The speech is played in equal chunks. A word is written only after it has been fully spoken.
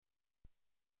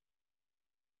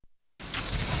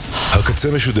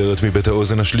הקצה משודרת מבית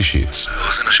האוזן השלישית.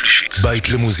 בית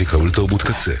למוזיקה ולתרבות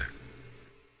קצה.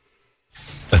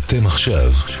 אתם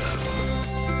עכשיו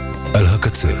על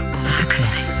הקצה.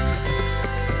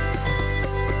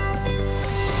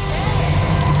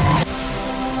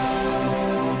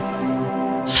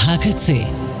 הקצה,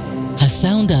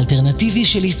 הסאונד האלטרנטיבי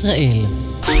של ישראל.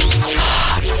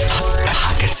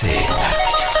 הקצה.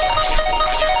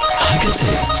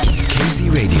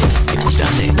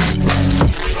 KZRadio.net.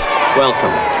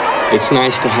 Welcome. It's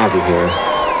nice to have you here.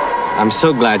 I'm so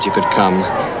glad you could come.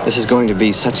 This is going to be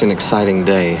such an exciting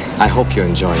day. I hope you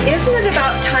enjoy it. Isn't it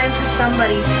about time for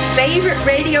somebody's favorite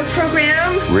radio program?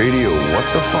 Radio, what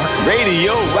the fuck?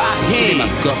 Radio right here.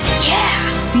 CinemaScope. Yeah.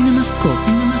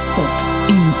 CinemaScope.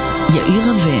 עם יאיר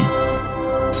רווה.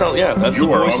 So yeah, that's the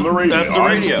voice on the radio. That's the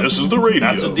radio. This is the radio.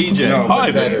 That's a DJ. No, hi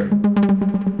there.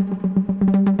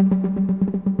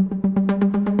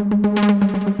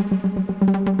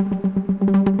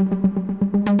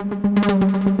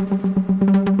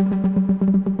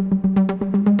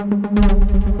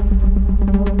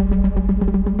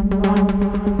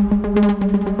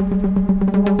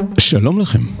 שלום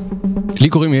לכם, לי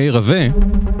קוראים יאיר רווה,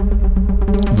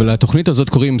 ולתוכנית הזאת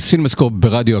קוראים סינמסקופ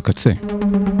ברדיו הקצה.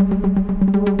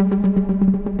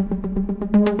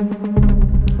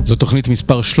 זו תוכנית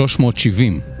מספר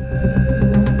 370.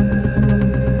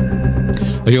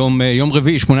 היום יום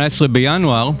רביעי, 18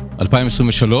 בינואר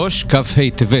 2023, כ"ה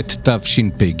טבת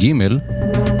תשפ"ג.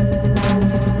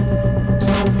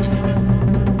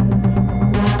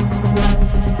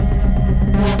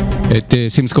 את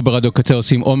סינמסקופ ברדיו קצה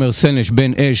עושים עומר סנש,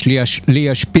 בן אש,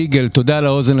 ליה שפיגל. תודה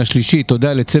לאוזן השלישית,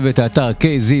 תודה לצוות האתר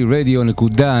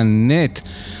KZRadio.net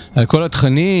על כל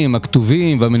התכנים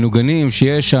הכתובים והמנוגנים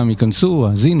שיש שם. ייכנסו,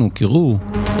 האזינו, קראו,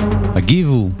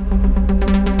 הגיבו.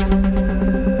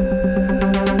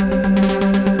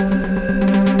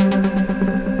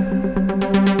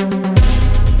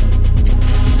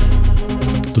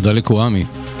 תודה לקואמי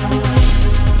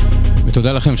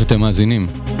ותודה לכם שאתם מאזינים.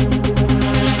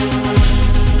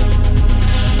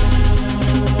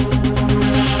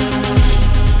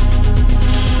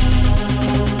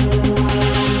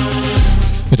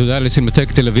 ותודה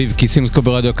לסינמטק תל אביב, כי סינמסקופ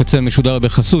ברדיו הקצה משודר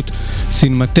בחסות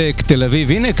סינמטק תל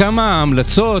אביב. הנה כמה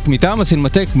המלצות מטעם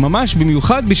הסינמטק, ממש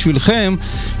במיוחד בשבילכם,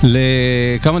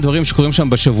 לכמה דברים שקורים שם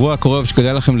בשבוע הקרוב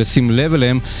שכדאי לכם לשים לב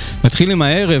אליהם. נתחיל עם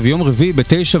הערב, יום רביעי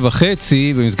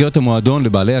ב9:30, במסגרת המועדון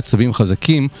לבעלי עצבים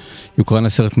חזקים, יוקרן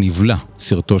הסרט נבלה,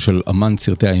 סרטו של אמן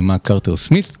סרטי האימה קרטר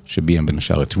סמית, שביים בין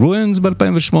השאר את רואנס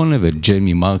ב-2008 ואת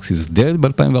ג'יימי מרקס is Dead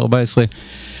ב-2014.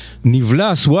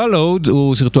 נבלה, סוואלוד,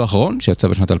 הוא סרטו האחרון שיצא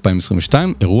בשנת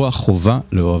 2022, אירוע חובה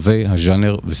לאוהבי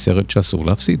הז'אנר וסרט שאסור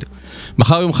להפסיד.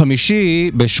 מחר יום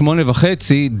חמישי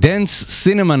ב8:30, דנס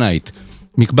סינמה נייט,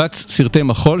 מקבץ סרטי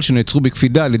מחול שנעצרו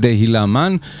בקפידה על ידי הילה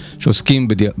אמן, שעוסקים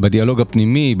בדיאלוג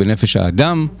הפנימי בנפש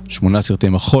האדם. 8 סרטי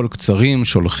מחול קצרים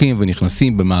שהולכים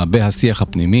ונכנסים במעבה השיח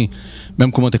הפנימי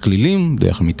במקומות הכלילים,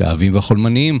 דרך המתאהבים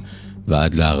והחולמניים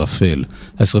ועד לערפל.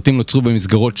 הסרטים נוצרו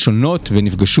במסגרות שונות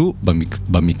ונפגשו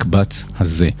במקבץ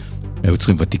הזה.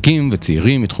 היוצרים ותיקים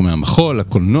וצעירים מתחומי המחול,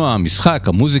 הקולנוע, המשחק,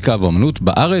 המוזיקה והאמנות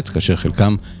בארץ, כאשר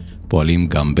חלקם פועלים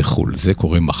גם בחול. זה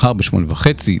קורה מחר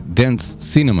ב8:30, דנס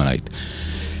סינמה נייט.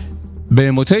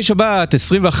 במוצאי שבת,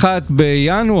 21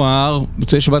 בינואר,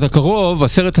 מוצאי שבת הקרוב,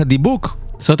 הסרט הדיבוק,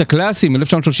 הסרט הקלאסי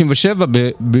מ-1937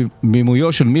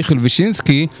 בבימויו של מיכל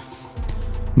וישינסקי,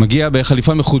 מגיע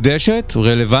בחליפה מחודשת,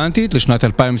 רלוונטית לשנת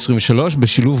 2023,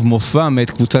 בשילוב מופע מאת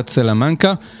קבוצת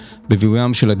סלמנקה,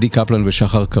 בבימוים של עדי קפלן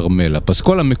ושחר קרמל.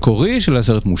 הפסקול המקורי של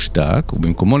הסרט מושתק,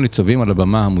 ובמקומו ניצבים על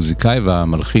הבמה המוזיקאי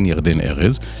והמלחין ירדן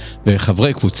ארז,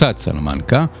 וחברי קבוצת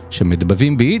סלמנקה,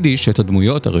 שמדבבים ביידיש את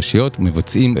הדמויות הראשיות,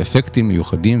 מבצעים אפקטים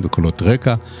מיוחדים וקולות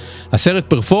רקע. הסרט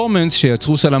פרפורמנס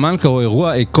שיצרו סלמנקה הוא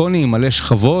אירוע איקוני מלא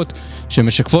שכבות,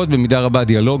 שמשקפות במידה רבה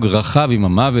דיאלוג רחב עם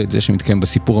המוות, זה שמתקיים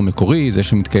בסיפור המקורי, זה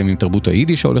שמתקיים עם תרבות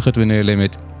היידיש שהולכת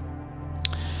ונעלמת.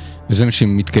 וזה מה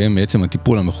שמתקיים מעצם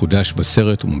הטיפול המחודש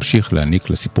בסרט, וממשיך להעניק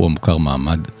לסיפור המוכר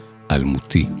מעמד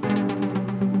אלמותי.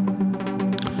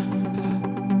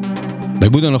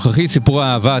 בעיבוד הנוכחי, סיפור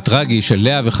האהבה הטרגי של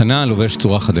לאה וחנן לובש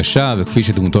צורה חדשה, וכפי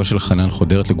שדמותו של חנן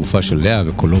חודרת לגופה של לאה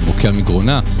וקולו בוקע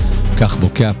מגרונה, כך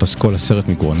בוקע פסקול הסרט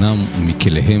מגרונם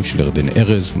ומכליהם של ירדן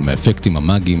ארז, מהאפקטים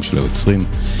המאגיים של היוצרים.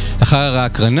 לאחר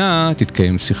ההקרנה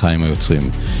תתקיים שיחה עם היוצרים.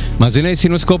 מאזיני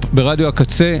סינמסקופ ברדיו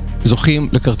הקצה זוכים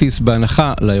לכרטיס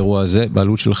בהנחה לאירוע הזה,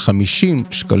 בעלות של 50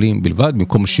 שקלים בלבד,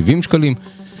 במקום 70 שקלים,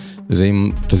 וזה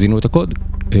אם תזינו את הקוד.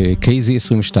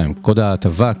 KZ22, קוד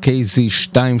ההטבה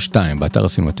KZ22 באתר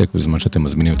הסינמטק בזמן שאתם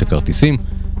מזמינים את הכרטיסים,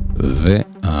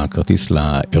 והכרטיס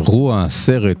לאירוע,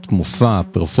 סרט, מופע,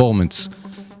 פרפורמנס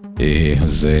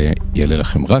אז יעלה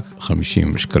לכם רק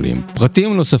 50 שקלים.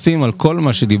 פרטים נוספים על כל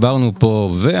מה שדיברנו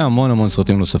פה, והמון המון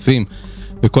סרטים נוספים,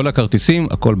 וכל הכרטיסים,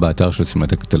 הכל באתר של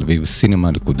סינמטק תל אביב,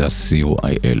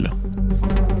 cinema.co.il.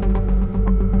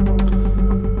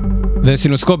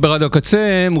 וסינוסקופ ברדיו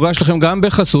הקצה מוגש לכם גם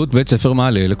בחסות בית ספר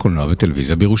מעלה לקולנוע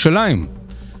וטלוויזיה בירושלים.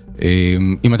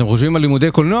 אם אתם חושבים על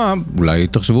לימודי קולנוע, אולי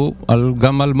תחשבו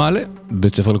גם על מעלה,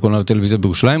 בית ספר לקולנוע וטלוויזיה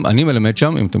בירושלים. אני מלמד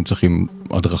שם, אם אתם צריכים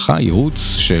הדרכה, ייעוץ,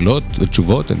 שאלות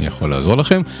ותשובות, אני יכול לעזור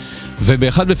לכם.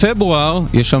 וב-1 בפברואר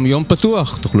יש שם יום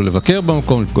פתוח, תוכלו לבקר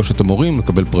במקום, לפגוש את המורים,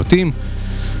 לקבל פרטים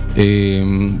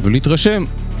ולהתרשם.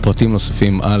 פרטים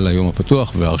נוספים על היום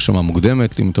הפתוח והרשמה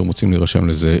מוקדמת, אם אתם רוצים להירשם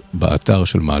לזה באתר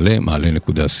של מעלה,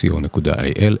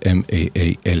 מעלה.co.il,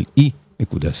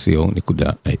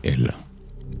 maale.co.il.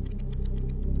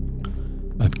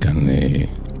 עד כאן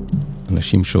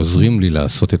אנשים שעוזרים לי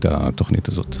לעשות את התוכנית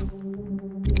הזאת.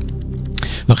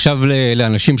 ועכשיו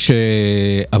לאנשים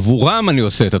שעבורם אני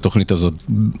עושה את התוכנית הזאת,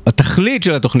 התכלית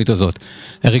של התוכנית הזאת,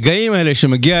 הרגעים האלה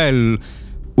שמגיע אל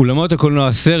אולמות הקולנוע,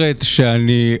 הסרט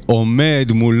שאני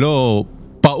עומד מולו,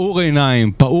 פעור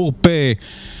עיניים, פעור פה,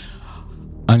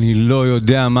 אני לא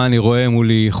יודע מה אני רואה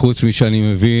מולי, חוץ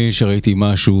משאני מבין שראיתי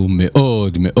משהו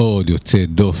מאוד מאוד יוצא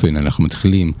דופן. אנחנו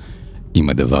מתחילים עם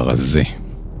הדבר הזה.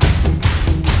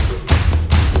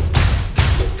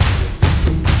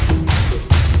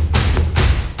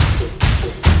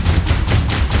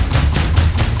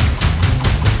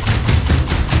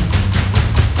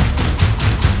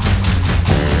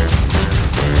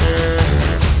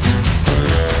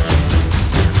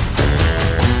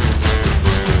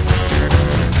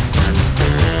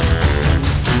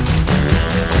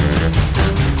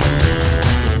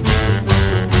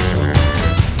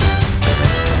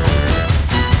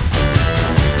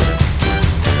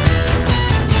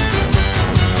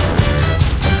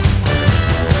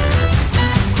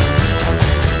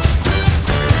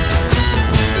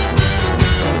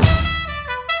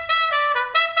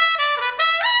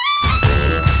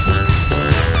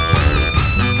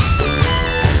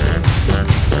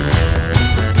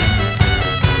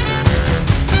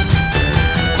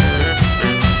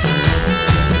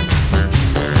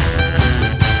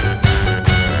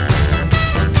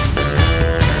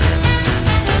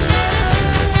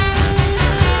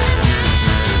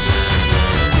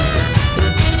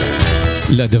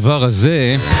 לדבר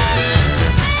הזה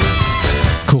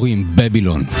קוראים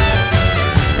בבילון.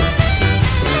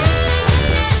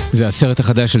 זה הסרט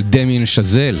החדש של דמיין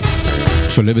שזל,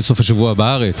 שעולה בסוף השבוע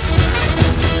בארץ.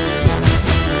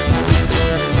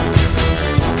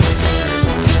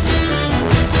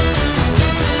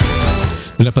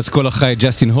 לפסקול אחראי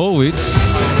ג'סטין הורוויץ,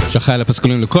 שאחראי על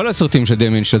הפסקולים לכל הסרטים של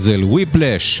דמיין שזל,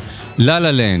 וויפלש, לה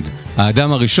לה לנד,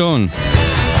 האדם הראשון.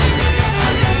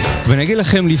 ואני אגיד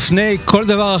לכם, לפני כל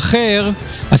דבר אחר,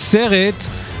 הסרט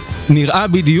נראה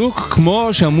בדיוק כמו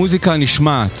שהמוזיקה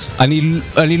נשמעת.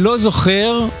 אני לא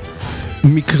זוכר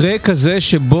מקרה כזה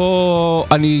שבו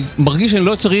אני מרגיש שאני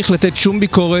לא צריך לתת שום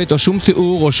ביקורת או שום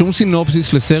תיאור או שום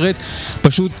סינופסיס לסרט.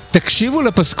 פשוט תקשיבו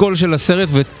לפסקול של הסרט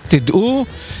ותדעו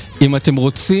אם אתם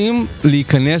רוצים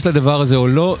להיכנס לדבר הזה או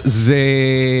לא.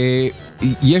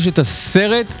 יש את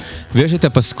הסרט ויש את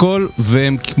הפסקול,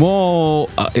 והם כמו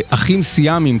אחים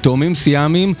סיאמים, תאומים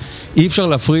סיאמים, אי אפשר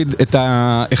להפריד את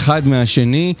האחד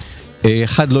מהשני,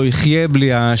 אחד לא יחיה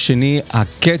בלי השני.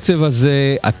 הקצב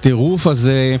הזה, הטירוף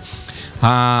הזה,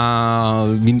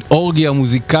 המין אורגיה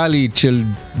מוזיקלית של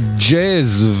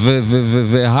ג'אז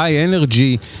והיי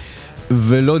אנרג'י,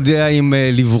 ולא יודע אם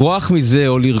לברוח מזה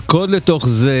או לרקוד לתוך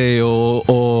זה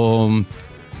או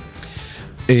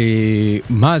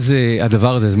מה זה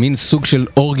הדבר הזה? זה מין סוג של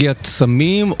אורגיית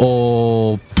סמים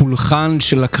או פולחן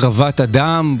של הקרבת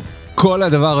אדם, כל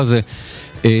הדבר הזה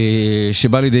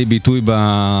שבא לידי ביטוי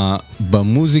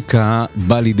במוזיקה,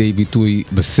 בא לידי ביטוי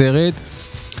בסרט.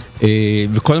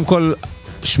 וקודם כל,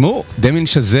 שמו, דמיין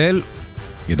שזל,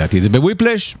 ידעתי את זה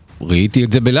בוויפלש, ראיתי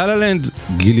את זה בלה לה לנד,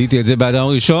 גיליתי את זה באדם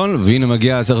הראשון, והנה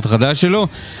מגיע הסרט החדש שלו,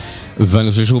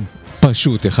 ואני חושב שהוא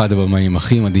פשוט אחד הבמאים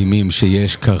הכי מדהימים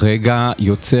שיש כרגע,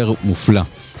 יוצר מופלא.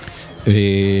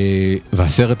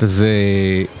 והסרט הזה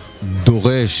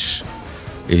דורש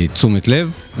תשומת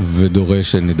לב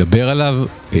ודורש שנדבר עליו.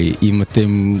 אם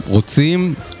אתם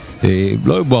רוצים,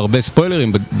 לא יהיו בו הרבה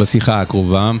ספוילרים בשיחה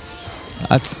הקרובה.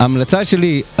 ההמלצה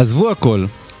שלי, עזבו הכל,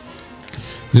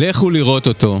 לכו לראות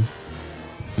אותו,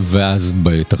 ואז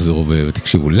תחזרו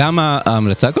ותקשיבו. למה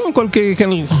ההמלצה? קודם כל כי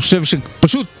אני חושב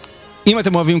שפשוט אם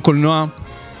אתם אוהבים קולנוע,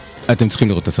 אתם צריכים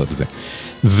לראות את הסרט הזה.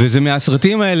 וזה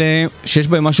מהסרטים האלה שיש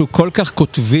בהם משהו כל כך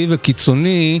כותבי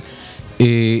וקיצוני,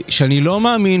 שאני לא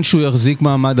מאמין שהוא יחזיק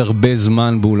מעמד הרבה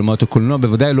זמן באולמות הקולנוע,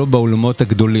 בוודאי לא באולמות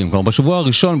הגדולים. כלומר, בשבוע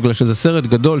הראשון, בגלל שזה סרט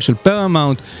גדול של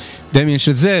פרמאונט, דמיין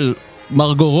שזל,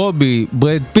 מרגו רובי,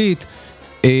 ברד פיט,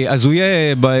 אז הוא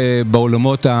יהיה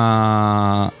באולמות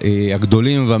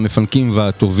הגדולים והמפנקים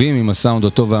והטובים, עם הסאונד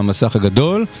הטוב והמסך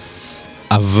הגדול,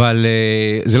 אבל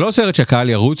זה לא סרט שהקהל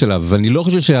ירוץ אליו, ואני לא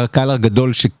חושב שהקהל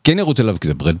הגדול שכן ירוץ אליו, כי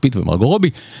זה ברד פיט ומרגו רובי,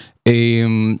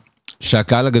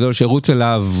 שהקהל הגדול שירוץ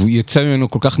אליו יצא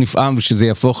ממנו כל כך נפעם ושזה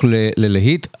יהפוך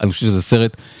ללהיט. אני חושב שזה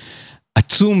סרט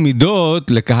עצום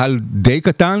מידות לקהל די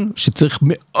קטן, שצריך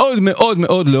מאוד מאוד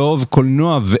מאוד לאהוב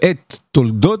קולנוע ואת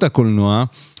תולדות הקולנוע,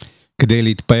 כדי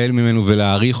להתפעל ממנו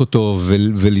ולהעריך אותו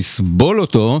ולסבול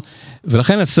אותו,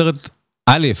 ולכן הסרט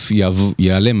א'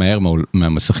 יעלה מהר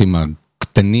מהמסכים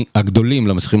הגדולים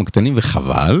למסכים הקטנים,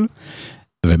 וחבל,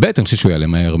 וב' אני חושב שהוא יעלה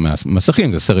מהר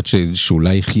מהמסכים. זה סרט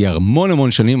שאולי יחיה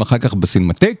המון שנים אחר כך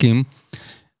בסינמטקים,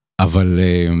 אבל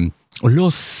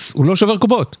הוא לא שובר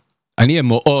קופות. אני אהיה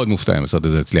מאוד מופתע אם הסרט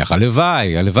הזה הצליח.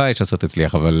 הלוואי שהסרט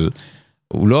הצליח, אבל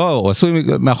הוא עשוי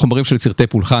מהחומרים של סרטי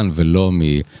פולחן, ולא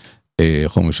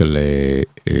מחומרים של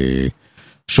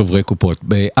שוברי קופות.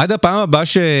 עד הפעם הבאה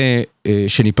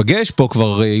שניפגש פה,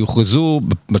 כבר יוכרזו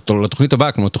לתוכנית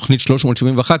הבאה, כמו תוכנית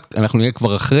 371, אנחנו נהיה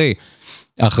כבר אחרי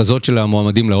ההכרזות של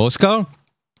המועמדים לאוסקר,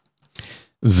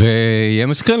 ויהיה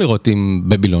מסקרן לראות אם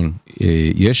בבילון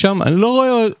יש שם. אני לא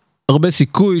רואה הרבה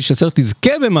סיכוי שהסרט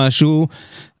תזכה במשהו,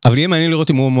 אבל יהיה מעניין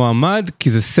לראות אם הוא מועמד, כי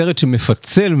זה סרט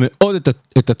שמפצל מאוד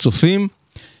את הצופים,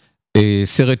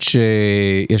 סרט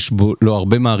שיש בו לא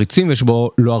הרבה מעריצים, ויש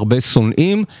בו לא הרבה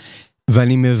שונאים,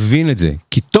 ואני מבין את זה,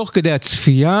 כי תוך כדי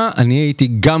הצפייה אני הייתי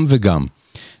גם וגם.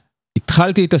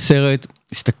 התחלתי את הסרט,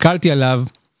 הסתכלתי עליו,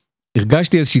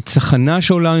 הרגשתי איזושהי צחנה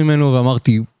שעולה ממנו,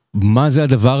 ואמרתי, מה זה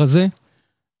הדבר הזה?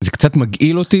 זה קצת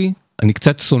מגעיל אותי, אני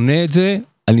קצת שונא את זה,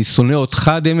 אני שונא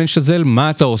אותך דמיין שזל, מה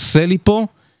אתה עושה לי פה?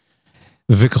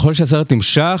 וככל שהסרט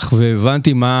נמשך,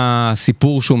 והבנתי מה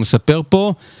הסיפור שהוא מספר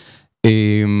פה,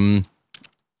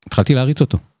 התחלתי להריץ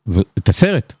אותו, את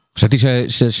הסרט. חשבתי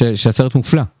שהסרט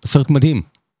מופלא, הסרט מדהים,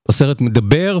 הסרט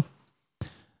מדבר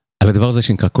על הדבר הזה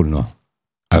שנקרא קולנוע,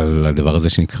 על הדבר הזה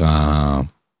שנקרא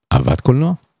אהבת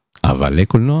קולנוע, אהבה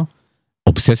לקולנוע,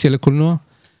 אובססיה לקולנוע,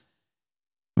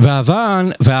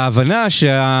 וההבנה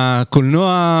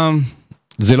שהקולנוע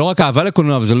זה לא רק אהבה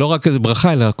לקולנוע, וזה לא רק איזה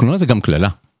ברכה, אלא הקולנוע זה גם כללה.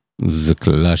 זה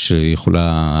כללה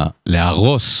שיכולה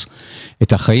להרוס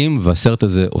את החיים, והסרט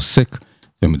הזה עוסק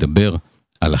ומדבר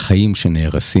על החיים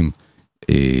שנהרסים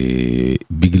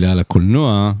בגלל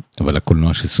הקולנוע, אבל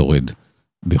הקולנוע ששורד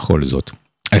בכל זאת.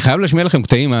 אני חייב להשמיע לכם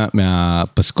קטעים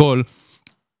מהפסקול,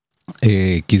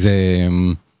 כי זה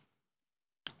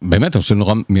באמת, אני חושב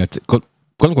נורא מייצג,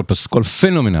 קודם כל פסקול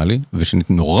פנומנלי,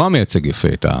 ושנורא מייצג יפה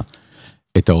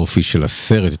את האופי של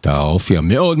הסרט, את האופי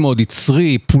המאוד מאוד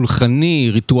יצרי, פולחני,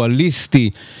 ריטואליסטי,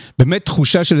 באמת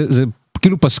תחושה של זה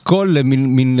כאילו פסקול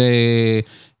למין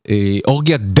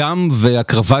אורגיית דם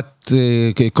והקרבת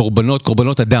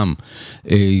קורבנות אדם.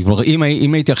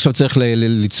 אם הייתי עכשיו צריך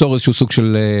ליצור איזשהו סוג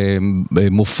של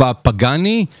מופע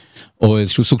פגני, או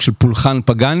איזשהו סוג של פולחן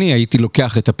פגני, הייתי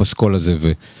לוקח את הפסקול הזה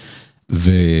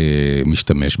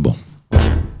ומשתמש בו.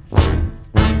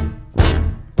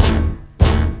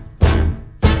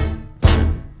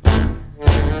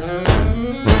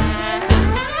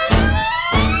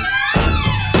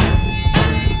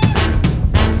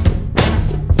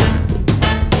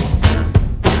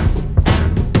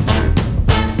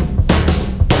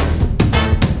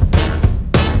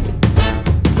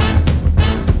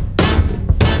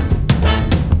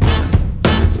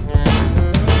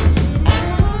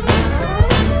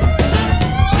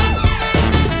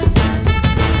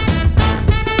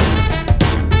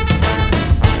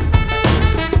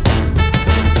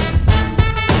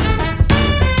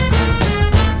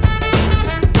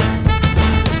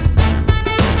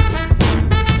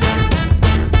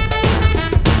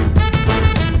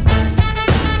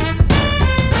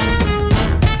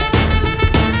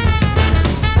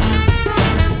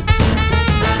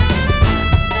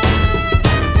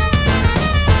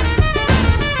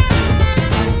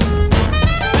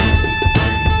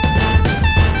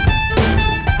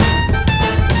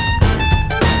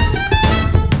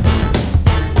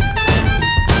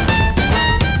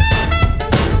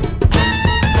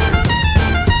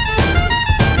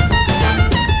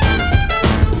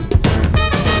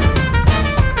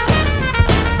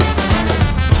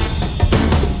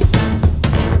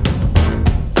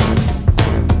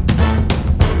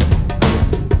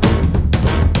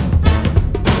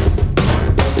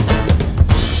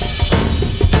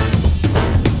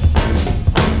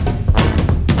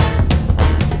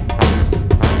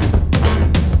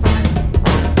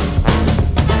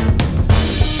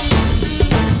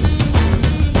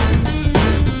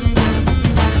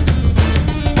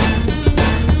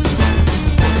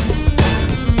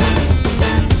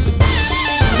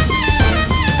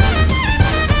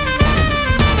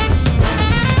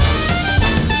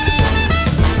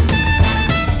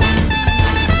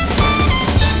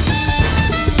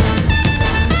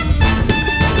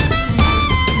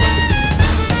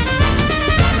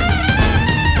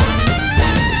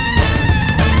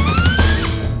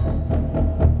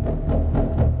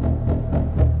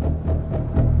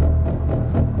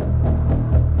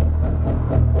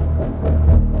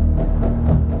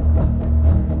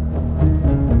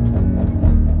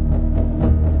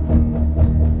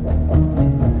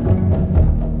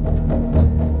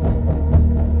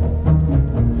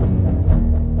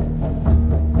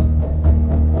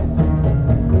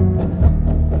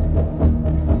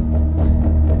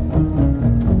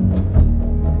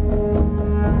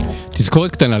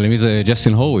 תזכורת קטנה למי זה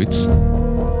ג'סטין הורוביץ,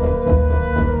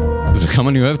 וכמה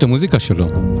אני אוהב את המוזיקה שלו.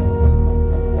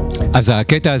 אז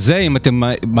הקטע הזה, אם אתם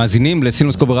מאזינים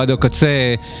לסינמסקופ ברדיו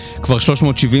הקצה כבר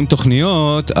 370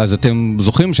 תוכניות, אז אתם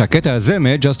זוכרים שהקטע הזה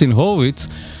ג'סטין הורוביץ,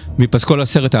 מפסקול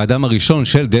הסרט האדם הראשון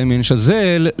של דמיין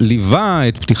שזל, ליווה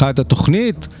את פתיחת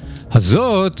התוכנית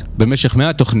הזאת במשך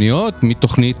 100 תוכניות,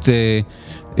 מתוכנית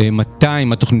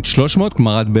 200 עד תוכנית 300,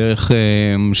 כלומר עד בערך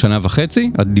שנה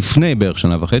וחצי, עד לפני בערך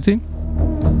שנה וחצי.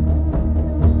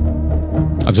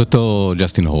 אז אותו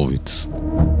ג'סטין הורוביץ.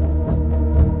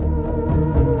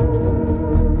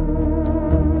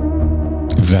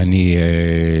 ואני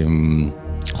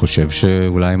חושב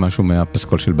שאולי משהו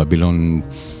מהפסקול של בבילון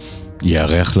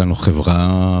יערך לנו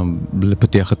חברה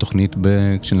לפתיח התוכנית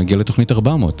כשנגיע לתוכנית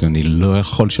 400. אני לא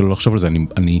יכול שלא לחשוב על זה,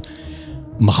 אני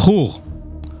מכור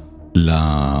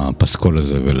לפסקול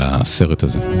הזה ולסרט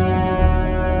הזה.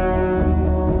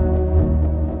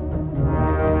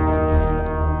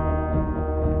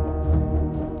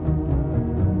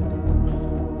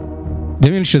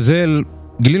 דמיין שזל,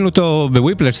 גילינו אותו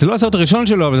בוויפלאש, זה לא הסרט הראשון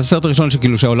שלו, אבל זה הסרט הראשון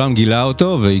שכאילו שהעולם גילה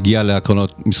אותו והגיע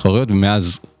להקרנות מסחריות,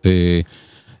 ומאז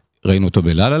ראינו אותו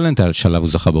בלה-לה-לנד, שעליו הוא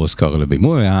זכה באוסקר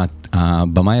לבימוי, היה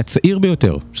הבמאי הצעיר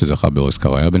ביותר שזכה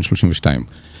באוסקר, היה בן 32,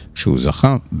 כשהוא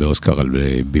זכה באוסקר על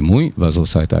בימוי, ואז הוא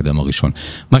עושה את האדם הראשון.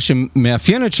 מה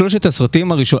שמאפיין את שלושת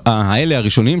הסרטים האלה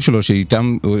הראשונים שלו,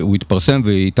 שאיתם הוא התפרסם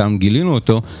ואיתם גילינו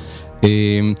אותו,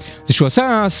 זה שהוא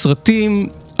עשה סרטים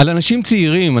על אנשים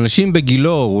צעירים, אנשים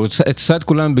בגילו, הוא עשה את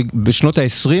כולם בשנות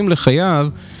ה-20 לחייו,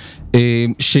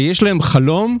 שיש להם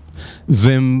חלום,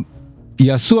 והם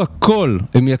יעשו הכל,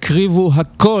 הם יקריבו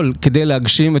הכל כדי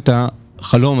להגשים את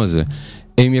החלום הזה.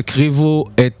 הם יקריבו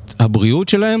את הבריאות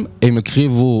שלהם, הם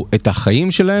יקריבו את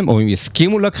החיים שלהם, או הם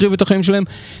יסכימו להקריב את החיים שלהם,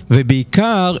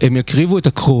 ובעיקר הם יקריבו את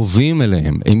הקרובים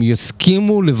אליהם. הם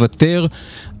יסכימו לוותר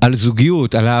על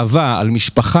זוגיות, על אהבה, על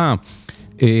משפחה,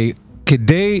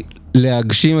 כדי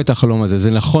להגשים את החלום הזה.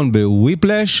 זה נכון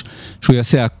בוויפלאש, שהוא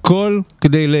יעשה הכל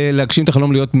כדי להגשים את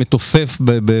החלום, להיות מתופף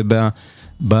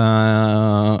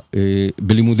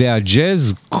בלימודי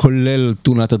הג'אז, כולל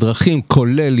תאונת הדרכים,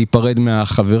 כולל להיפרד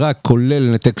מהחברה, כולל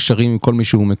לנתק קשרים עם כל מי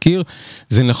שהוא מכיר.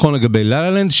 זה נכון לגבי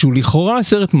לה-לה-לנד, שהוא לכאורה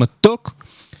סרט מתוק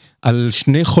על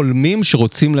שני חולמים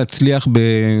שרוצים להצליח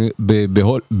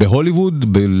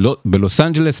בהוליווד, בלוס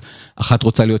אנג'לס. אחת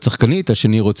רוצה להיות שחקנית,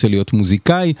 השני רוצה להיות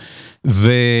מוזיקאי,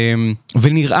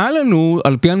 ונראה לנו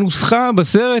על פי הנוסחה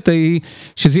בסרט ההיא,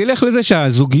 שזה ילך לזה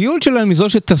שהזוגיות שלהם היא זו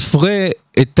שתפרה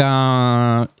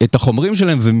את החומרים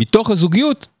שלהם, ומתוך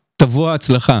הזוגיות תבוא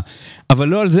ההצלחה. אבל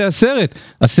לא על זה הסרט.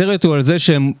 הסרט הוא על זה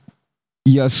שהם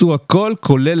יעשו הכל,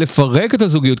 כולל לפרק את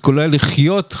הזוגיות, כולל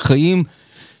לחיות חיים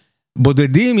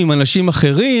בודדים עם אנשים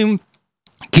אחרים,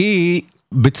 כי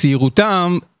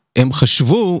בצעירותם הם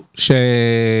חשבו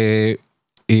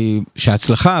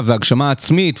שההצלחה וההגשמה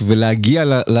העצמית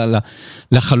ולהגיע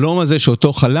לחלום הזה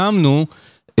שאותו חלמנו,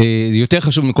 יותר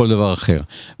חשוב מכל דבר אחר.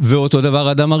 ואותו דבר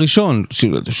האדם הראשון,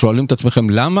 שואלים את עצמכם,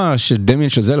 למה שדמיין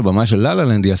שזל, הבמה של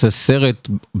לה-לה-לנד, יעשה סרט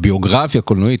ביוגרפיה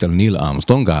קולנועית על ניל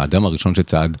ארמסטרונג, האדם הראשון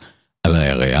שצעד על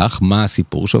הירח, מה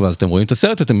הסיפור שלו? ואז אתם רואים את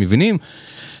הסרט, אתם מבינים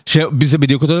שזה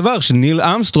בדיוק אותו דבר, שניל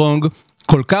ארמסטרונג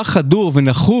כל כך חדור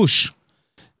ונחוש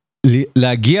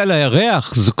להגיע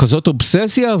לירח, זו כזאת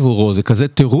אובססיה עבורו, זה כזה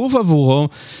טירוף עבורו,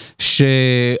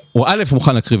 שהוא א'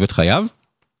 מוכן להקריב את חייו,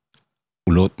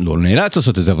 הוא לא נאלץ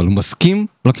לעשות את זה, אבל הוא מסכים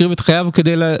להקריב את חייו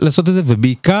כדי לעשות את זה,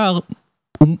 ובעיקר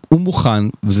הוא מוכן,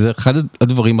 וזה אחד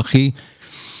הדברים הכי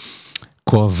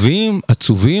כואבים,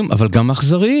 עצובים, אבל גם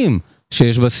אכזריים,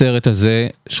 שיש בסרט הזה,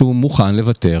 שהוא מוכן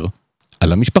לוותר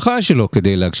על המשפחה שלו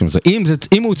כדי להגשים את זה.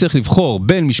 אם הוא צריך לבחור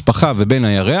בין משפחה ובין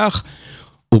הירח,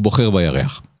 הוא בוחר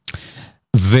בירח.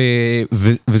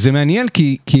 וזה מעניין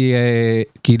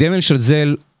כי דמיין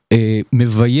שזל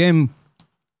מביים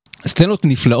סצנות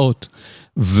נפלאות,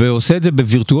 ועושה את זה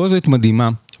בווירטואוזיות מדהימה,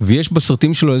 ויש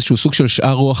בסרטים שלו איזשהו סוג של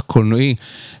שאר רוח קולנועי,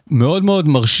 מאוד מאוד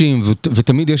מרשים,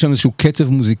 ותמיד יש שם איזשהו קצב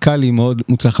מוזיקלי מאוד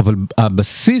מוצלח, אבל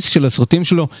הבסיס של הסרטים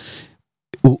שלו,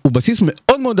 הוא בסיס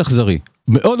מאוד מאוד אכזרי,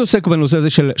 מאוד עוסק בנושא הזה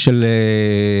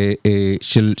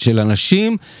של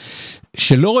אנשים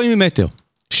שלא רואים ממטר,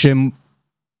 שהם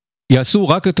יעשו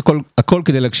רק את הכל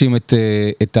כדי להגשים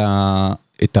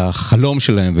את החלום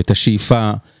שלהם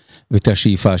ואת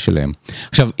השאיפה שלהם.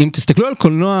 עכשיו, אם תסתכלו על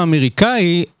קולנוע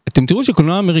אמריקאי, אתם תראו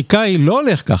שקולנוע אמריקאי לא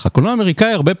הולך ככה. קולנוע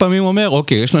אמריקאי הרבה פעמים אומר,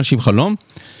 אוקיי, יש לאנשים חלום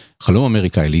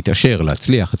אמריקאי, להתעשר,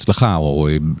 להצליח, הצלחה, או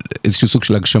איזשהו סוג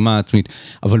של הגשמה עצמית.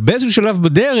 אבל באיזשהו שלב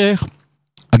בדרך,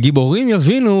 הגיבורים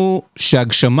יבינו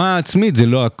שהגשמה עצמית זה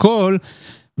לא הכל,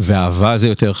 ואהבה זה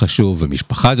יותר חשוב,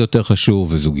 ומשפחה זה יותר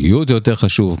חשוב, וזוגיות זה יותר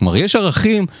חשוב. כלומר, יש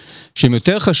ערכים שהם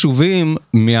יותר חשובים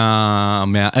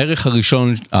מהערך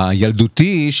הראשון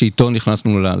הילדותי שאיתו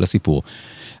נכנסנו לסיפור.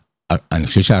 אני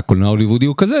חושב שהקולנוע ההוליוודי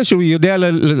הוא כזה, שהוא יודע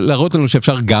להראות לנו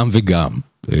שאפשר גם וגם.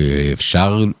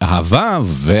 אפשר אהבה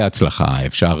והצלחה,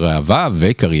 אפשר אהבה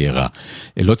וקריירה.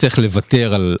 לא צריך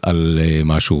לוותר על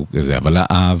משהו כזה, אבל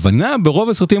ההבנה ברוב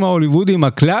הסרטים ההוליוודיים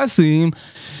הקלאסיים,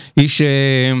 היא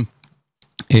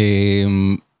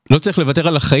לא צריך לוותר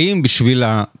על החיים בשביל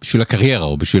הקריירה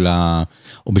או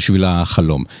בשביל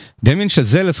החלום. דמיין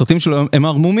שזל, הסרטים שלו הם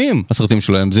ערמומיים, הסרטים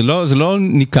שלהם, זה לא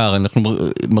ניכר, אנחנו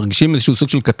מרגישים איזשהו סוג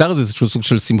של קטרזיס, איזשהו סוג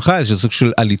של שמחה, איזשהו סוג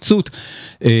של עליצות,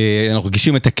 אנחנו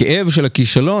מרגישים את הכאב של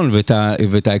הכישלון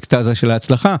ואת האקסטזה של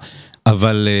ההצלחה,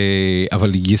 אבל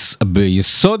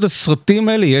ביסוד הסרטים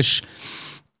האלה יש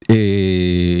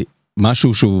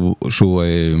משהו שהוא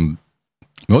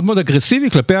מאוד מאוד אגרסיבי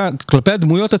כלפי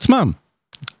הדמויות עצמם,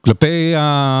 כלפי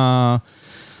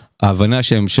ההבנה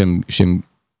שהם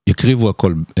יקריבו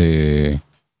הכל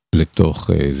לתוך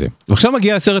זה. ועכשיו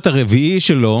מגיע הסרט הרביעי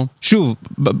שלו, שוב,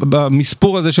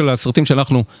 במספור הזה של הסרטים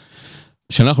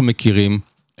שאנחנו מכירים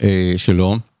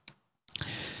שלו,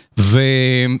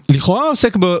 ולכאורה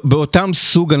עוסק באותם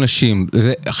סוג אנשים.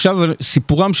 עכשיו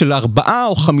סיפורם של 4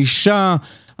 או 5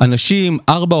 אנשים,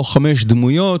 4 או 5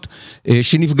 דמויות,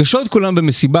 שנפגשות כולם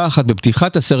במסיבה אחת,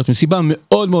 בפתיחת הסרט, מסיבה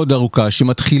מאוד מאוד ארוכה,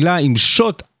 שמתחילה עם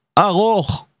שוט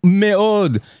ארוך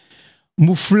מאוד,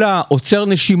 מופלא, עוצר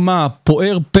נשימה,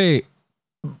 פוער פה,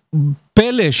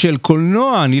 פלא של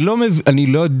קולנוע, אני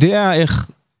לא יודע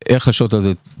איך השוט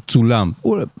הזה צולם,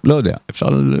 לא יודע, אפשר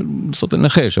לעשות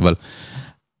לנחש, אבל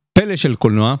פלא של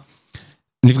קולנוע,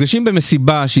 נפגשים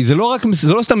במסיבה, זה לא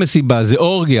סתם מסיבה, זה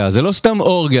אורגיה, זה לא סתם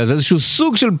אורגיה, זה איזשהו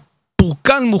סוג של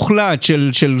פורקן מוחלט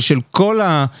של כל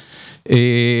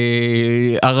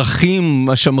הערכים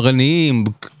השמרניים,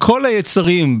 כל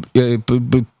היצרים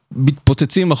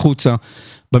מתפוצצים החוצה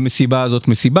במסיבה הזאת,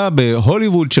 מסיבה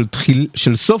בהוליווד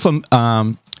של סוף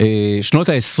שנות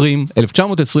ה-20,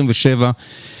 1927,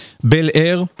 בל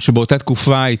אר, שבאותה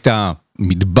תקופה הייתה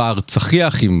מדבר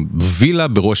צחיח עם וילה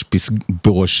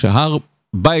בראש הר,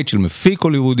 בית של מפיק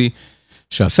הוליוודי,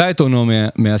 שעשה את עונו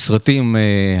מהסרטים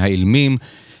האילמים,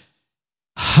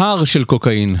 הר של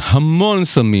קוקאין, המון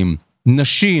סמים,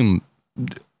 נשים,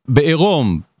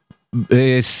 בעירום,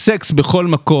 סקס בכל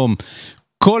מקום,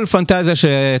 כל פנטזיה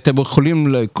שאתם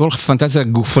יכולים, כל פנטזיה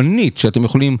גופנית שאתם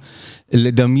יכולים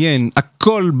לדמיין,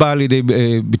 הכל בא לידי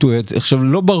ביטוי. עכשיו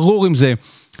לא ברור אם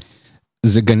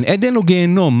זה גן עדן או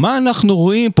גיהנום, מה אנחנו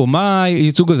רואים פה, מה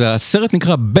הייצוג הזה? הסרט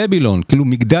נקרא בבילון, כאילו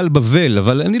מגדל בבל,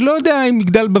 אבל אני לא יודע אם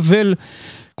מגדל בבל,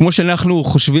 כמו שאנחנו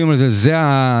חושבים על זה, זה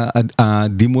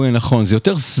הדימוי הנכון, זה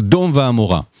יותר סדום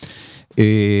ועמורה.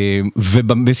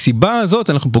 ובמסיבה הזאת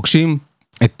אנחנו פוגשים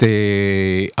את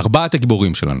 4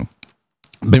 הגיבורים שלנו.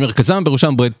 במרכזם,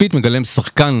 בראשם ברד פיט, מגלם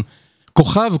שחקן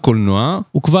כוכב קולנוע,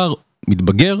 הוא כבר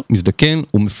מתבגר, מזדקן,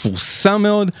 הוא מפורסם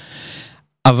מאוד,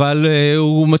 אבל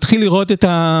הוא מתחיל לראות את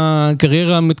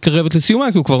הקריירה המתקרבת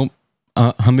לסיומה, כי הוא כבר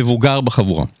המבוגר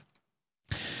בחבורה.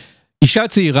 אישה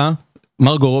צעירה,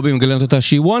 מרגו רובי מגלמת אותה,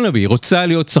 שהיא וונאבי, היא רוצה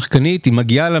להיות שחקנית, היא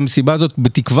מגיעה למסיבה הזאת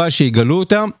בתקווה שיגלו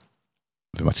אותה,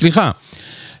 ומצליחה.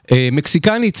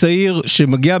 מקסיקני צעיר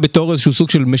שמגיע בתור איזשהו סוג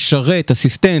של משרת,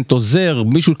 אסיסטנט, עוזר,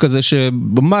 מישהו כזה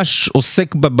שממש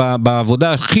עוסק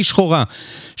בעבודה הכי שחורה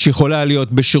שיכולה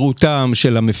להיות בשירותם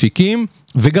של המפיקים,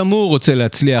 וגם הוא רוצה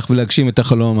להצליח ולהגשים את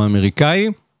החלום האמריקאי.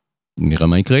 נראה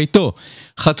מה יקרה איתו.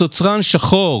 חצוצרן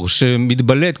שחור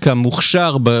שמתבלט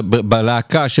כמוכשר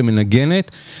בלהקה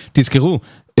שמנגנת. תזכרו,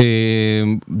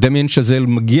 דמיין שזל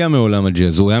מגיע מעולם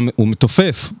הג'אז, הוא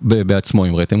מתופף בעצמו,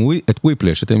 אם ראיתם את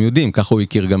וויפלש, אתם יודעים, ככה הוא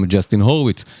הכיר גם את ג'סטין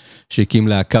הורוויץ, שהקים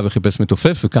להקה וחיפש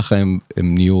מתופף, וככה הם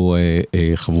נהיו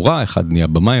חבורה, אחד נהיה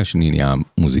במאי, השני נהיה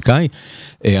מוזיקאי,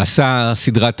 עשה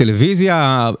סדרת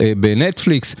טלוויזיה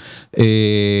בנטפליקס,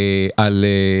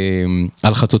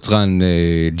 על חצוצרן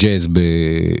ג'אז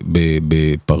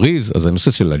בפריז, אז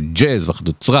הנושא של הג'אז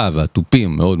והחצוצרה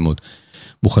והטופים מאוד מאוד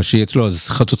מוחשי אצלו, אז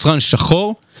חצוצרן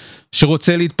שחור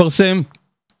שרוצה להתפרסם,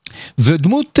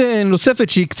 ודמות נוספת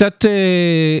שהיא קצת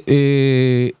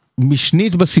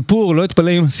משנית בסיפור, לא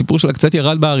אתפלא אם הסיפור שלה קצת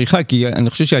ירד בעריכה, כי אני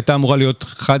חושב שהייתה אמורה להיות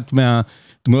אחת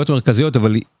מהדמויות המרכזיות,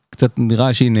 אבל קצת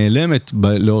נראה שהיא נעלמת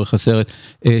לאורך הסרט,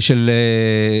 של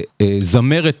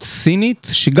זמרת סינית,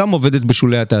 שגם עובדת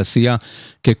בשולי התעשייה,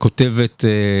 ככותבת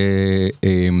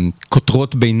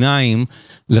כותרות ביניים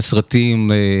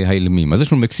לסרטים האילמים. אז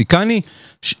יש לנו מקסיקני,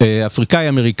 אפריקאי,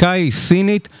 אמריקאי,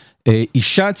 סינית,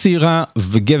 אישה צעירה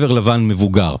וגבר לבן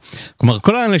מבוגר. כלומר,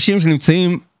 כל האנשים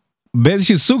שנמצאים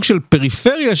באיזשהו סוג של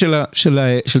פריפריה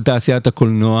של תעשיית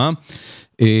הקולנוע,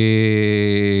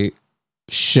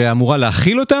 שאמורה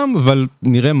להכיל אותם, אבל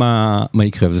נראה מה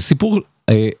יקרה. זה סיפור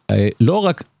לא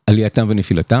רק עלייתם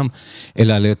ונפילתם,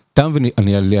 אלא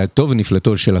עלייתו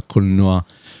ונפלתו של הקולנוע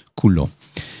כולו.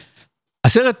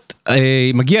 הסרט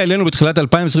מגיע אלינו בתחילת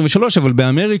 2023, אבל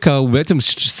באמריקה הוא בעצם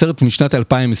סרט משנת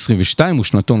 2022, הוא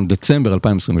שנתון דצמבר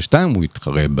 2022, הוא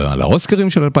התחרה על האוסקרים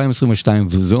של 2022,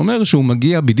 וזה אומר שהוא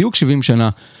מגיע בדיוק 70 שנה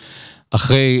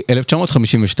אחרי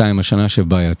 1952, השנה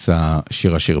שבה יצא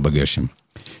שיר השיר בגשם.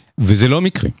 וזה לא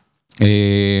מקרי.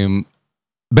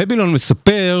 בבילון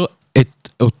מספר את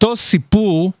אותו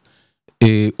סיפור,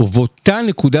 ובאותה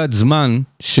נקודת זמן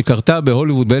שקרתה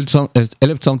בהוליווד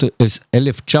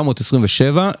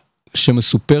ב-1927,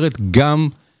 שמסופרת גם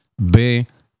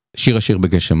בשיר השיר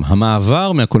בגשם.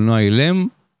 המעבר מהקולנוע האילם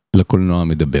לקולנוע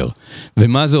המדבר.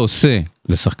 ומה זה עושה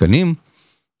לשחקנים,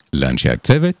 לאנשי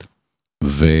הצוות,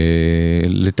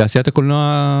 ולתעשיית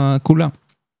הקולנוע כולה.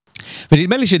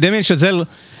 ונדמה לי שדמיין שזל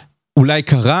אולי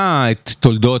קרא את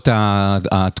תולדות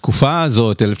התקופה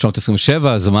הזאת,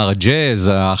 1927, זמר הג'אז,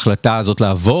 ההחלטה הזאת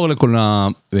לעבור לקולנוע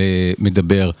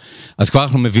מדבר. אז כבר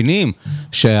אנחנו מבינים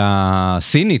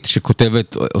שהסינית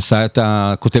שכותבת,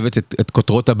 כותבת את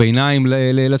כותרות הביניים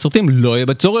לסרטים, לא יהיה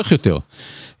בצורך יותר.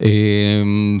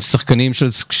 שחקנים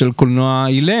של קולנוע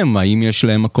אילם, האם יש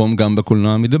להם מקום גם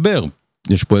בקולנוע מדבר?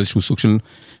 יש פה איזשהו סוג של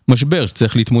משבר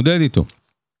שצריך להתמודד איתו.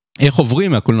 איך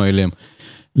עוברים מהקולנוע אילם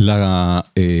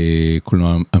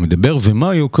לקולנוע המדבר, ומה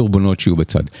היו קורבנות שיהיו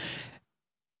בצד.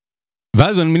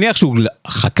 ואז אני מניח שהוא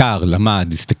חקר, למד,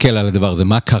 הסתכל על הדבר הזה,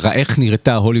 מה קרה, איך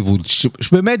נראתה הוליווד,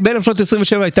 שבאמת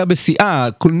ב-1927 הייתה בשיאה,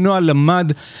 הקולנוע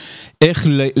למד איך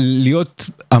להיות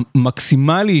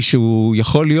המקסימלי שהוא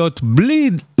יכול להיות בלי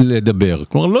לדבר.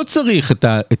 כלומר, לא צריך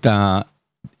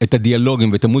את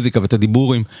הדיאלוגים ואת המוזיקה ואת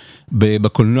הדיבורים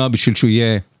בקולנוע בשביל שהוא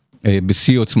יהיה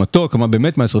בשיא עוצמתו, כמה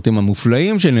באמת מהסרטים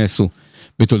המופלאים שנעשו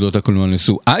בתולדות הקולנוע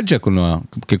נעשו עד שהקולנוע,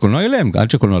 כקולנוע אילם,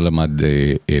 עד שהקולנוע למד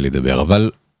לדבר,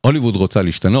 אבל הוליווד רוצה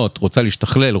להשתנות, רוצה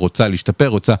להשתכלל, רוצה להשתפר,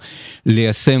 רוצה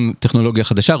ליישם טכנולוגיה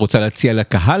חדשה, רוצה להציע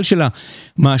לקהל שלה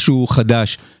משהו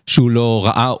חדש שהוא לא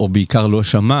ראה או בעיקר לא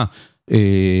שמע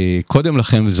קודם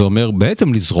לכן, וזה אומר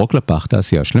בעצם לזרוק לפח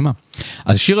תעשייה שלמה.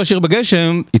 אז שיר השיר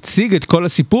בגשם הציג את כל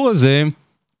הסיפור הזה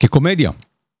כקומדיה.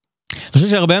 אני חושב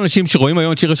שהרבה אנשים שרואים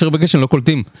היום את שיר השיר בגשם לא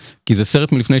קולטים, כי זה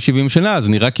סרט מלפני 70 שנה, אז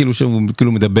נראה כאילו שהוא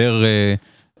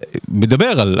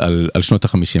מדבר על שנות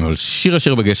ה-50, אבל שיר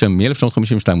השיר בגשם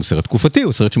מ-1952 הוא סרט תקופתי,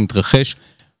 הוא סרט שמתרחש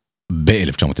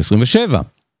ב-1927,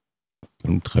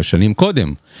 מתרחש שנים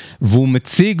קודם, והוא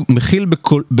מכיל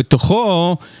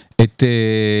בתוכו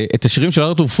את השירים של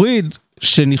ארתור פריד,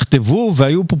 שנכתבו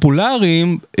והיו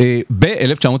פופולריים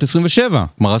ב-1927.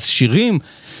 כלומר, השירים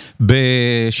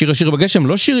בשיר השיר בגשם,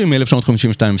 לא שירים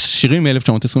מ-1952, שירים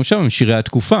מ-1927, הם שירי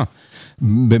התקופה.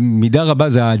 במידה רבה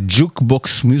זה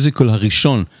הג'וק-בוקס מיוזיקל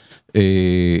הראשון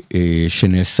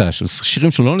שנעשה,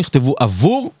 שירים שלא נכתבו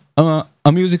עבור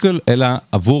המיוזיקל, אלא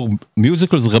עבור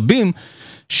מיוזיקלס רבים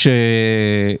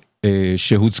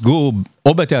שהוצגו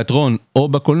או בתיאטרון או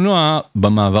בקולנוע,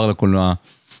 במעבר לקולנוע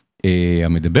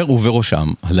המדבר,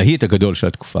 ובראשם הלהיט הגדול של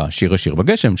התקופה, שיר השיר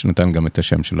בגשם, שנתן גם את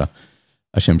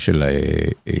השם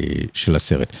של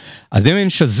הסרט. אז דמיין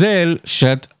שזל,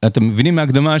 שאתם מבינים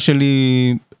מההקדמה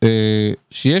שלי,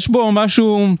 שיש בו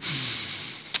משהו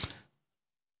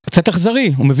קצת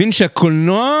אכזרי, הוא מבין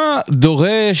שהקולנוע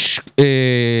דורש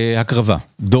הקרבה,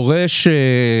 דורש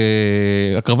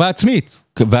הקרבה עצמית,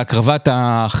 והקרבת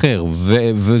האחר,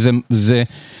 וזה,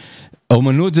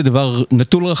 האומנות זה דבר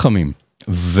נטול רחמים.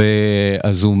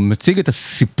 ואז הוא מציג את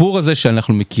הסיפור הזה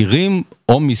שאנחנו מכירים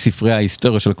או מספרי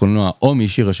ההיסטוריה של הקולנוע או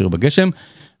משיר השיר בגשם,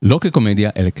 לא כקומדיה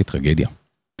אלא כטרגדיה.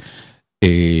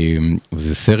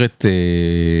 זה סרט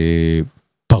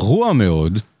פרוע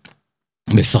מאוד,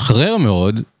 מסחרר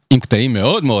מאוד, עם קטעים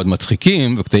מאוד מאוד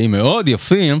מצחיקים וקטעים מאוד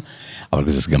יפים, אבל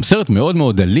זה גם סרט מאוד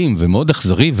מאוד אלים ומאוד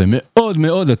אכזרי ומאוד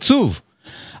מאוד עצוב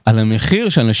על המחיר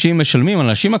שאנשים משלמים,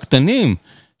 האנשים הקטנים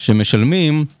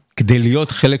שמשלמים כדי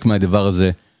להיות חלק מהדבר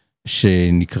הזה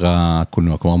שנקרא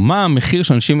קולנוע. כלומר, מה המחיר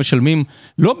שאנשים משלמים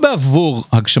לא בעבור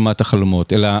הגשמת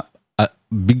החלומות, אלא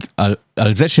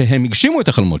על זה שהם הגשימו את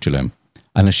החלומות שלהם.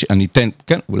 אני אתן,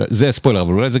 כן, זה ספוילר,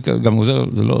 אבל אולי זה גם עוזר,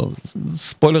 זה לא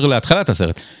ספוילר להתחלת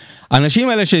הסרט. האנשים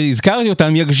האלה שהזכרתי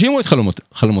אותם יגשימו את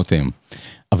חלומותיהם,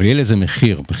 אבל יהיה לזה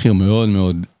מחיר מאוד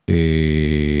מאוד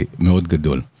מאוד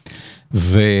גדול.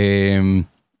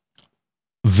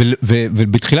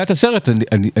 ובתחילת הסרט,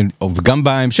 וגם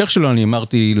בהמשך שלו, אני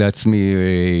אמרתי לעצמי,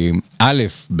 א',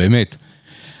 באמת,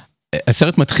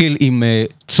 הסרט מתחיל עם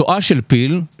צואה של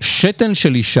פיל, שתן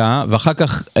של אישה, ואחר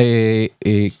כך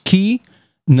קי,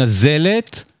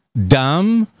 נזלת,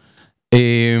 דם,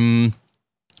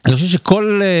 אני חושב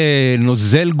שכל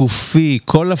נוזל גופי,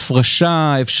 כל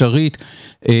הפרשה אפשרית,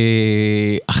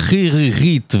 הכי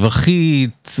רירית והכי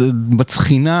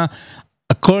מצחינה,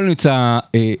 הכל נמצא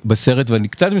בסרט, ואני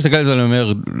קצת מסתכל על זה, אני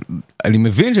אומר, אני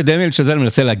מבין שדמיאן שזל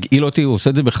מנסה להגעיל אותי, הוא עושה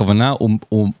את זה בכוונה,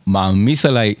 הוא מעמיס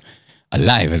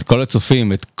עליי ועל כל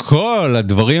הצופים, את כל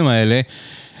הדברים האלה,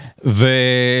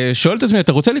 ושואל את עצמי,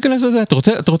 אתה רוצה להיכנס לזה?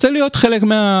 אתה רוצה להיות חלק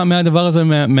מהדבר הזה,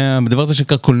 מהדבר הזה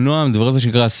שנקרא קולנוע, מהדבר הזה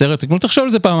שנקרא הסרט? כמו תחשוב על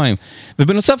זה פעמיים.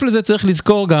 ובנוסף לזה צריך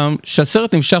לזכור גם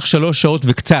שהסרט נמשך 3 שעות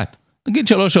וקצת. נגיד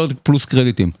 3 שעות פלוס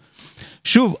קרדיטים.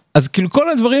 שוב, אז כאילו כל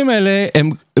הדברים האלה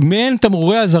הם מעין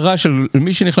תמרורי הזרה של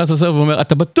מי שנכנס לסרט ואומר,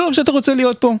 אתה בטוח שאתה רוצה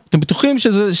להיות פה? אתם בטוחים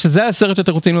שזה הסרט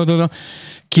שאתה רוצים להיות פה?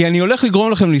 כי אני הולך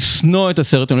לגרום לכם לשנוא את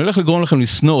הסרט, אני הולך לגרום לכם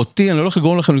לשנוא אותי, אני הולך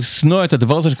לגרום לכם לשנוא את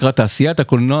הדבר הזה שקרא תעשיית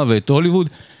הקולנוע ואת הוליווד,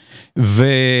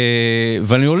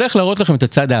 ואני הולך להראות לכם את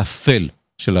הצד האפל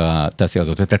של התעשייה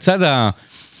הזאת, את הצד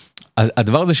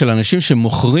הדבר הזה של אנשים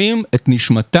שמוכרים את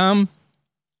נשמתם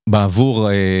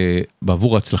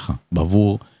בעבור הצלחה,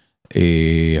 בעבור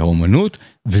האומנות,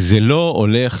 וזה לא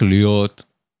הולך להיות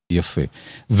יפה.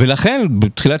 ולכן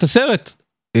בתחילת הסרט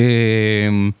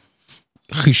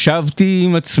חישבתי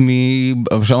עם עצמי,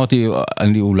 שאמרתי,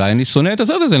 אולי אני שונא את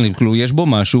הסרט הזה, כאילו יש בו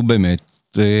משהו באמת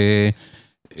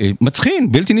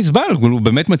מצחין, בלתי נסבל, הוא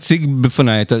באמת מציג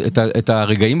בפניי את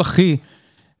הרגעים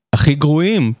הכי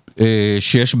גרועים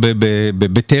שיש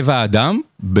בטבע האדם,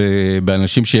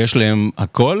 באנשים שיש להם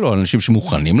הכל, או אנשים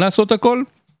שמוכנים לעשות הכל.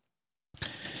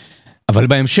 אבל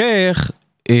בהמשך,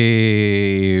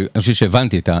 אני חושב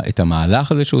שהבנתי את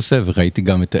המהלך הזה שהוא עושה, וראיתי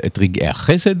גם את רגעי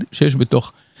החסד שיש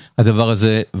בתוך הדבר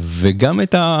הזה, וגם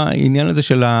את העניין הזה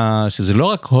שזה לא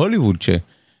רק הוליווד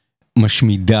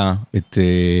שמשמידה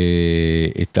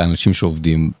את האנשים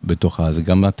שעובדים בתוכה, זה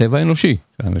גם הטבע האנושי,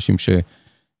 האנשים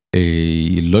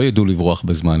שלא ידעו לברוח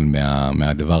בזמן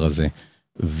מהדבר הזה,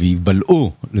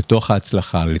 ויבלעו לתוך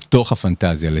ההצלחה, לתוך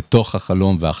הפנטזיה, לתוך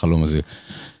החלום, והחלום הזה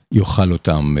יאכל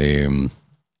אותם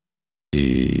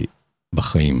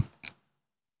בחיים.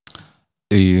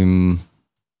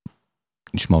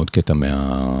 נשמע עוד קטע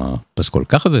מהפסקול.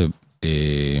 ככה זה,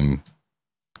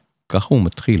 ככה הוא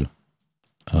מתחיל.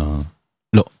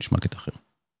 לא, נשמע קטע אחר.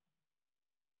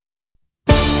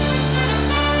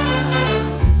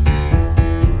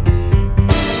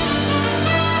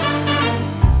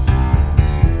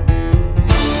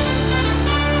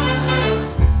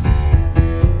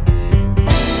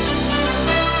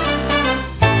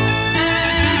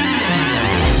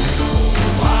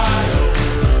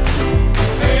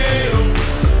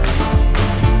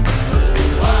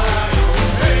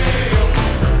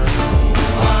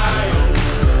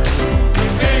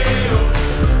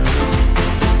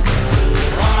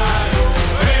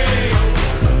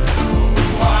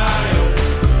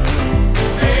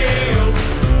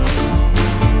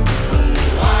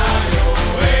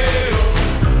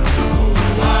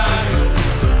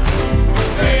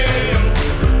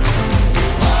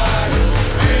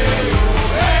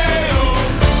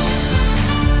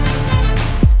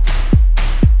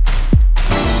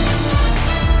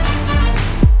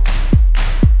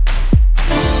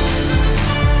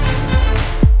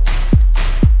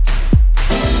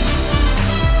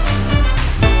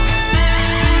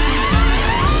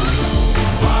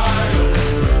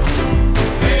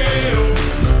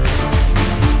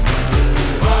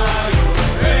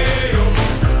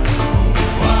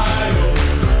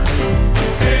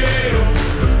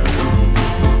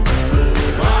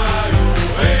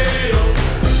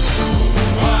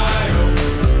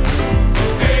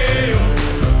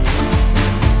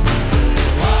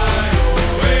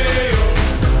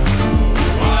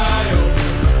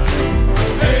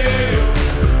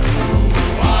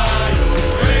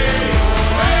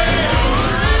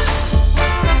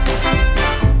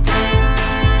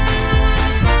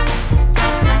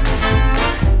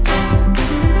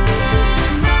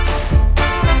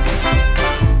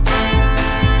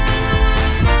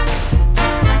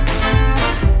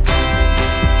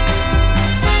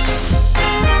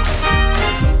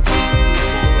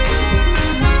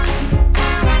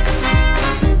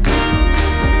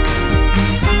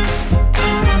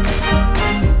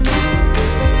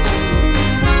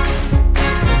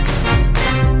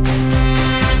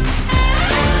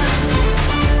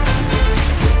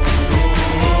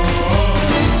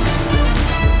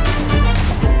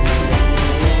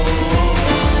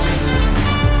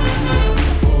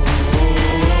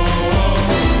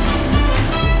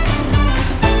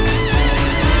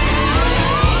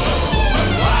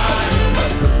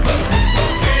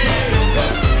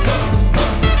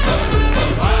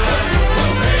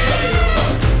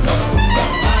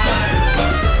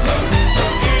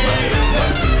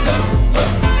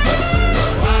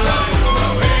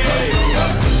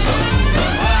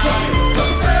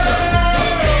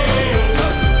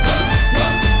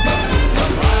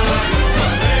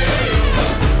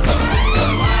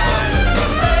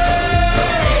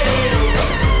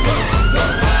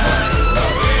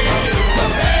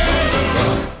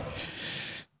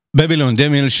 בבילון,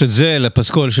 דמיאן שזל,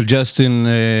 הפסקול של ג'סטין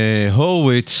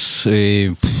הורוויץ,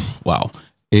 וואו.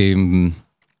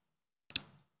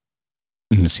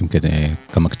 נשים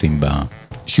כמה קטעים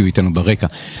שיהיו איתנו ברקע.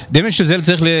 דמיאן שזל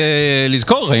צריך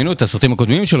לזכור, ראינו את הסרטים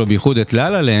הקודמים שלו, בייחוד את לה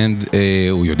לה לנד,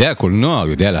 הוא יודע קולנוע, הוא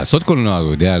יודע לעשות קולנוע,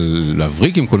 הוא יודע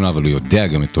להבריק עם קולנוע, אבל הוא יודע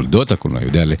גם את תולדות הקולנוע, הוא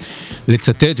יודע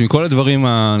לצטט מכל הדברים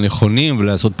הנכונים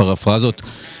ולעשות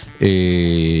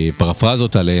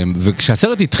פרפרזות עליהם,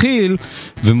 וכשהסרט התחיל,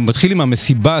 ומתחיל עם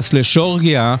המסיבה סלש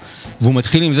אורגיה, והוא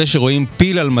מתחיל עם זה שרואים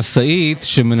פיל על מסעית,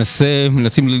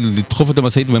 שמנסים לדחוף את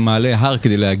המסעית במעלה הר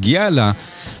כדי להגיע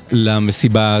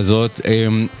למסיבה הזאת,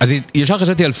 אז ישר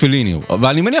חשבתי על פליני, אבל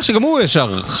אני מניח שגם הוא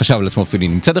ישר חשב על עצמו פליני,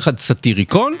 מצד אחד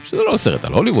סטיריקון, שזה לא סרט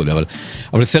על הוליווד,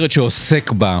 אבל סרט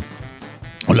שעוסק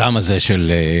בעולם הזה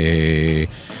של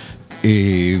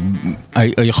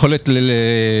היכולת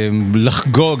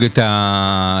לחגוג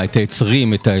את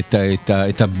היצרים,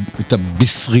 את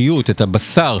הבשריות, את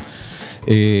הבשר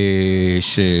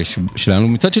שלנו.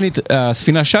 מצד שני,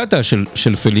 הספינה שטה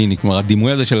של פליני, כלומר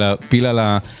הדימוי הזה של הפיל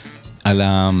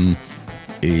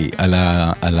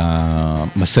על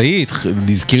המסעית,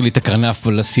 הזכיר לי את הקרנף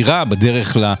לסירה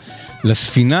בדרך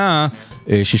לספינה,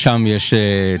 ששם יש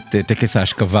טקס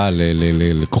ההשכבה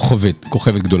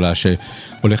לכוכבת גדולה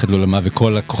שהולכת לעולמה,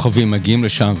 וכל הכוכבים מגיעים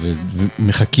לשם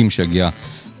ומחכים שיגיע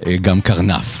גם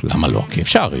קרנף. למה לא? כי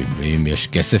אפשר, אם יש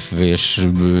כסף ויש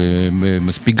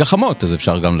מספיק גחמות, אז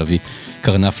אפשר גם להביא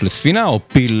קרנף לספינה או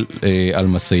פיל על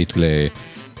מסעית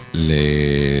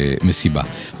למסיבה.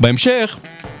 בהמשך,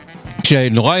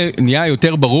 כשנורא נהיה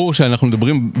יותר ברור שאנחנו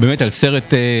מדברים באמת על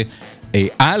סרט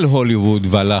על הוליווד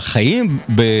ועל החיים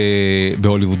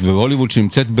בהוליווד, והוליווד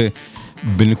שנמצאת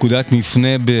בנקודת מפנה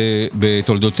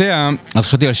בתולדותיה, אז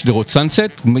חשבתי על שדרות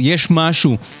סאנסט. יש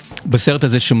משהו בסרט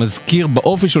הזה שמזכיר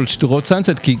באופי של שדרות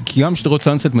סאנסט, כי גם שדרות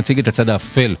סאנסט מציג את הצד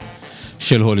האפל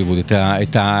של הוליווד,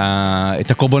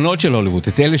 את הקורבנות של הוליווד,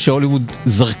 את אלה שהוליווד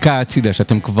זרקה הצידה,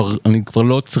 אני כבר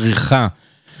לא צריכה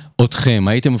אתכם,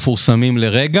 הייתם מפורסמים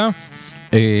לרגע,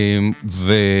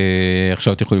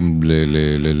 ועכשיו אתם יכולים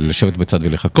לשבת בצד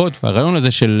ולחכות. והרעיון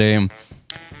הזה של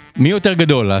מי יותר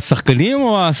גדול, השחקנים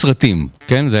או הסרטים?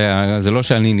 כן, זה לא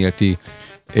שאני נהייתי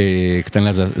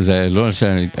קטנה, זה לא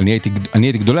שאני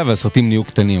הייתי גדולה והסרטים נהיו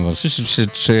קטנים, אבל אני חושב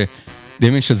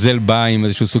שדמיאן שזל בא עם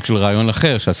איזשהו סוג של רעיון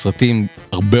אחר, שהסרטים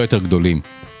הרבה יותר גדולים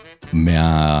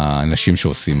מהאנשים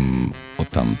שעושים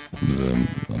אותם.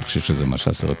 אני חושב שזה מה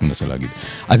שהסרט מנסה להגיד.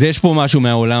 אז יש פה משהו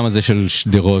מהעולם הזה של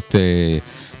שדרות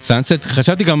סאנסט.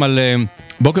 חשבתי גם על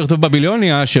בוקר טוב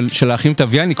בבילוניה של האחים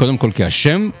טביאני, קודם כל כי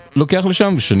השם לוקח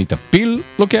לשם, ושנית הפיל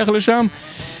לוקח לשם,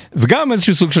 וגם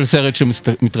איזשהו סוג של סרט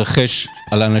שמתרחש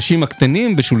על האנשים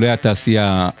הקטנים בשולי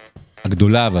התעשייה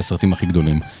הגדולה והסרטים הכי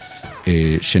גדולים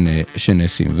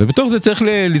שנעשים. ובתוך זה צריך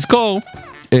לזכור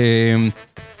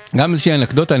גם איזושהי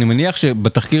אנקדוטה. אני מניח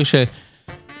שבתחקיר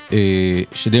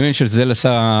שדמיאן שזל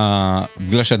עשה,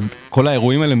 בגלל שכל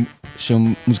האירועים האלה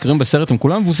שמוזכרים בסרט הם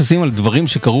כולם מבוססים על דברים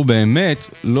שקרו באמת,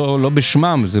 לא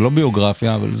בשמם, זה לא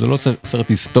ביוגרפיה, אבל זה לא סרט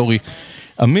היסטורי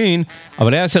אמין,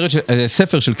 אבל היה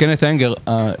ספר של קנת אנגר,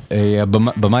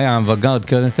 הבמאי האוונגרד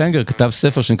קנת אנגר, כתב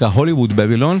ספר שנקרא הוליווד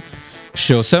בבילון,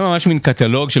 שעושה ממש מין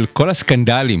קטלוג של כל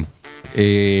הסקנדלים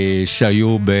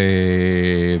שהיו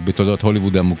בתולדות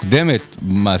הוליווד המוקדמת,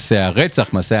 מעשי הרצח,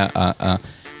 מעשי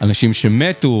האנשים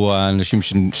שמתו, האנשים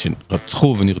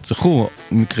שרצחו ונרצחו,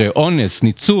 מקרה אונס,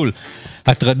 ניצול,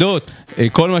 הטרדות,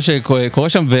 כל מה שקורה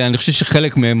שם, ואני חושב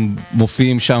שחלק מהם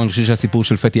מופיעים שם. אני חושב שהסיפור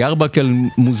של פטי ארבקל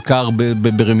מוזכר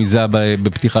ברמיזה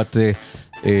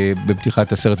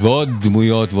בפתיחת הסרט, ועוד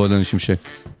דמויות ועוד אנשים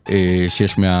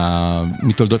שיש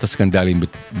מתולדות הסקנדלים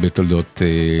בתולדות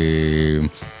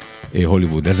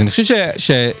הוליווד. אז אני חושב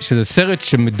שזה סרט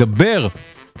שמדבר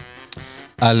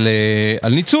על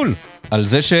ניצול, על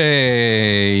זה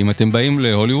שאם אתם באים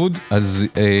להוליווד,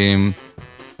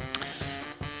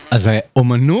 אז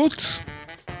האומנות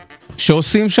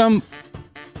שעושים שם,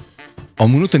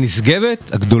 האומנות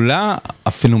הנשגבת, הגדולה,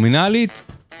 הפנומנלית,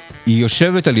 היא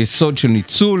יושבת על יסוד של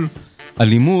ניצול,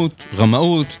 אלימות,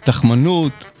 רמאות,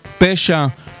 תחמנות, פשע,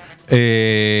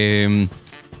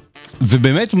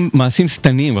 ובאמת מעשים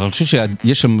סתניים. אני חושב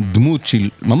שיש שם דמות של,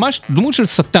 ממש דמות של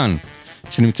שטן,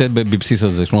 שנמצאת בבסיס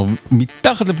הזה. כלומר,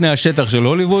 מתחת לפני השטח של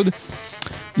הוליווד,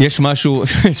 יש משהו,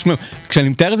 כשאני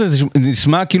מתאר את זה, זה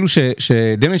נשמע כאילו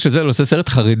שדמיאן שזל עושה סרט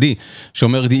חרדי,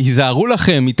 שאומר, היזהרו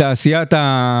לכם מתעשיית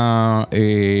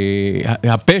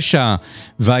הפשע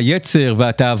והיצר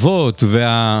והתאוות,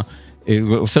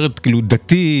 הוא סרט כאילו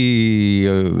דתי,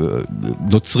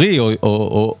 נוצרי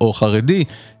או חרדי,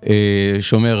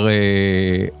 שאומר,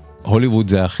 הוליווד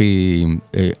זה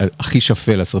הכי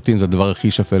שפל, הסרטים זה הדבר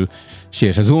הכי שפל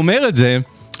שיש. אז הוא אומר את זה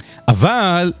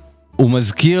אבל הוא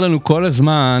מזכיר לנו כל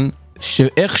הזמן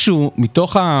שאיכשהו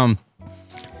מתוך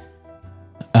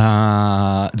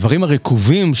הדברים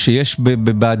הרקובים שיש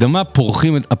באדמה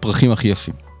פורחים את הפרחים הכי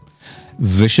יפים.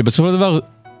 ושבסופו של דבר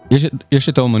יש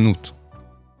את האומנות.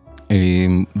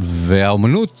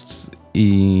 והאומנות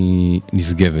היא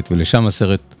נשגבת, ולשם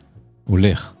הסרט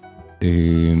הולך.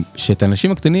 שאת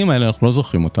האנשים הקטנים האלה אנחנו לא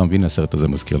זוכרים אותם, והנה הסרט הזה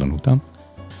מזכיר לנו אותם.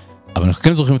 אבל אנחנו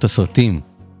כן זוכרים את הסרטים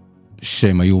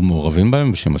שהם היו מעורבים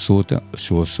בהם, שהם עשו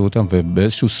אותם,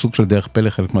 ובאיזשהו סוג של דרך פלא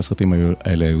חלק מהסרטים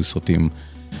האלה היו סרטים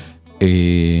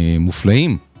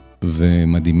מופלאים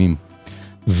ומדהימים.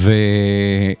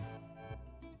 ואני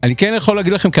כן יכול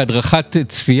להגיד לכם כהדרכת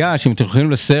צפייה, שאם אתם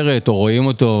הולכים לסרט או רואים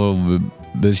אותו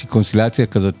באיזושהי קונסטלציה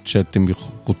כזאת שאתם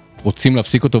רוצים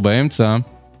להפסיק אותו באמצע,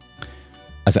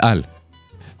 אז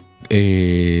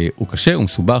הוא קשה, הוא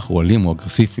מסובך, הוא אלים, הוא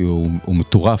אגרסיבי, הוא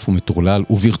מטורף, הוא מטורלל,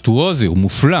 הוא וירטואוזי, הוא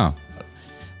מופלא.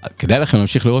 כדאי לכם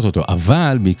להמשיך לראות אותו,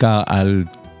 אבל בעיקר אל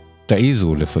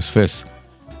תעיזו לפספס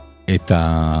את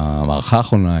המערכה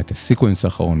האחרונה, את הסיקוונס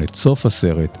האחרון, את סוף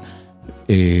הסרט,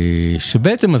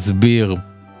 שבעצם מסביר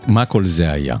מה כל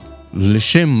זה היה,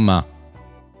 לשם מה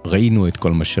ראינו את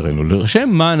כל מה שראינו, לשם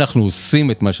מה אנחנו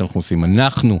עושים את מה שאנחנו עושים,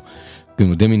 אנחנו,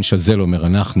 כמו דמין שזל אומר,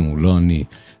 אנחנו, לא אני,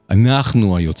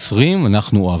 אנחנו היוצרים,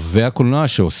 אנחנו אוהבי הקולנוע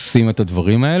שעושים את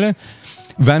הדברים האלה,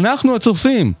 ואנחנו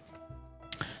הצופים,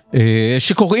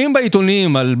 שקוראים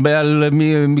בעיתונים על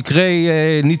מקרי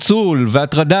ניצול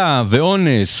והטרדה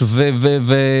ואונס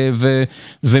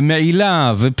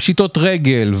ומעילה ופשיטות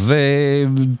רגל,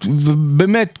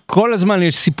 ובאמת כל הזמן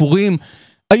יש סיפורים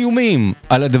איומים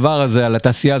על הדבר הזה, על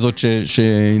התעשייה הזאת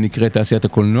שנקראת תעשיית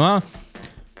הקולנוע,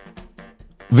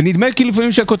 ונדמה כי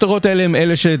לפעמים שהכותרות האלה הם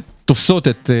אלה שתופסות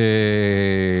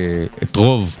את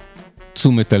רוב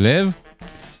תשומת הלב,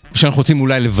 ושאנחנו רוצים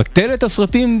אולי לבטל את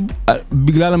הסרטים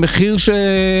בגלל המחיר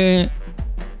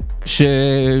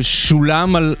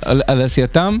ששולם על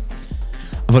עשייתם,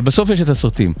 אבל בסוף יש את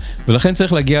הסרטים, ולכן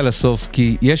צריך להגיע לסוף,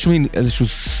 כי יש מין איזשהו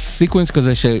סיקוונס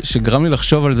כזה שגרם לי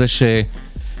לחשוב על זה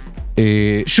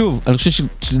שוב, אני חושב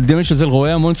שדמיין שזל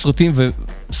רואה המון סרטים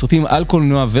וסרטים על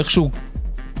קולנוע, ואיכשהו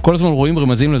כל הזמן רואים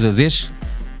רמזים לזה, אז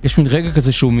יש מין רגע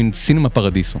כזה שהוא מין סינמה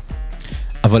פרדיסו.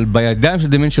 אבל בידיים של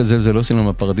דמיין של זה לא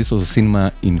סינמה פרדיסו, זה סינמה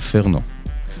אינפרנו.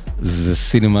 זה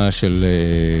סינמה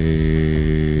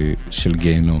של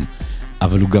גיהנום.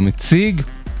 אבל הוא גם מציג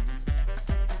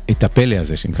את הפלא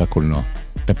הזה שנקרא קולנוע.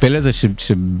 את הפלא הזה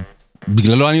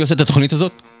שבגללו אני עושה את התוכנית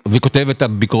הזאת, וכותב את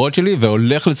הביקורות שלי,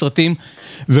 והולך לסרטים,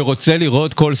 ורוצה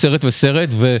לראות כל סרט וסרט,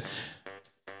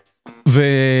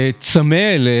 וצמא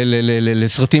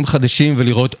לסרטים חדשים,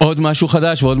 ולראות עוד משהו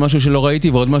חדש, ועוד משהו שלא ראיתי,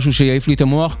 ועוד משהו שיעיף לי את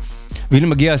המוח. והנה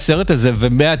מגיע הסרט הזה,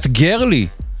 ומאתגר לי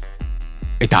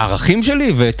את הערכים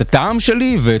שלי, ואת הטעם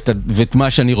שלי, ואת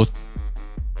מה שאני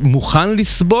מוכן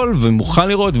לסבול, ומוכן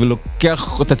לראות,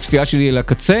 ולוקח את הצפייה שלי אל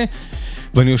הקצה,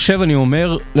 ואני יושב ואני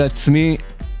אומר לעצמי,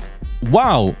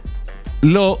 וואו,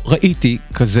 לא ראיתי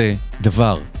כזה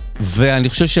דבר. ואני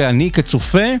חושב שאני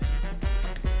כצופה,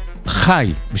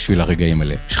 חי בשביל הרגעים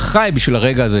האלה, חי בשביל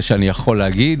הרגע הזה שאני יכול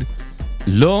להגיד,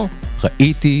 לא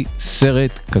ראיתי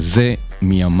סרט כזה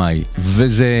מימיי,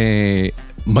 וזה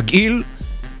מגעיל,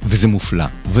 וזה מופלא,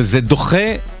 וזה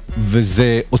דוחה,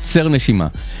 וזה עוצר נשימה,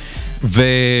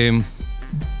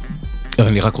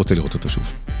 אני רק רוצה לראות אותו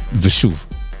שוב,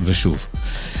 ושוב,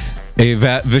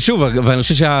 ואני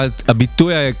חושב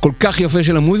שהביטוי כל כך יפה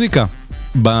של המוזיקה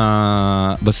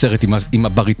בסרט, עם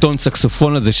הבריטון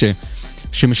סקסופון הזה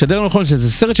שמשדר נכון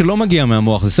שזה סרט שלא מגיע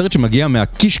מהמוח, זה סרט שמגיע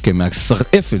מהקישקה,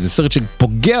 מהשרעפת, זה סרט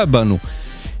שפוגע בנו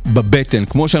בבטן,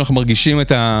 כמו שאנחנו מרגישים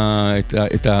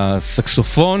את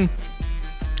הסקסופון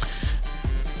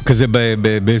כזה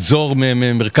באזור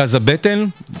מרכז הבטן,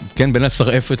 כן, בין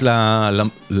השרעפת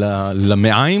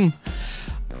למעיים,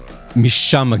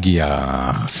 משם מגיע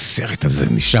הסרט הזה,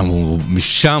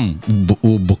 משם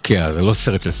הוא בוקע, זה לא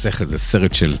סרט של שכל, זה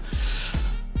סרט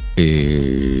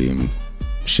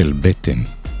של בטן.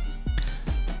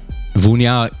 והוא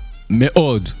נהיה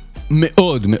מאוד,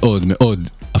 מאוד, מאוד, מאוד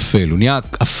אפל. הוא נהיה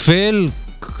אפל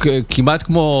כמעט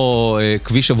כמו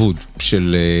כביש אבוד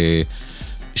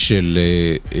של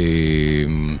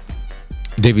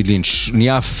דיוויד לינץ'.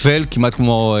 נהיה אפל כמעט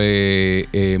כמו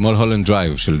מולהולנד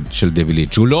דרייב של דיוויד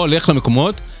לינץ'. הוא לא הולך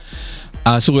למקומות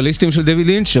הסוריאליסטיים של דיוויד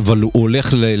לינץ', אבל הוא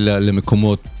הולך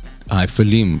למקומות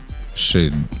האפלים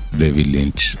שדיוויד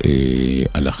לינץ'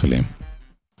 הלך אליהם.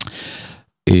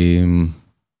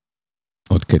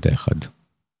 עוד קטע אחד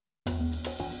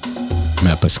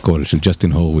מהפסקול של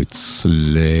ג'סטין הורוויץ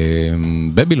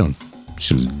לבבילון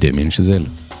של דמיין שזל.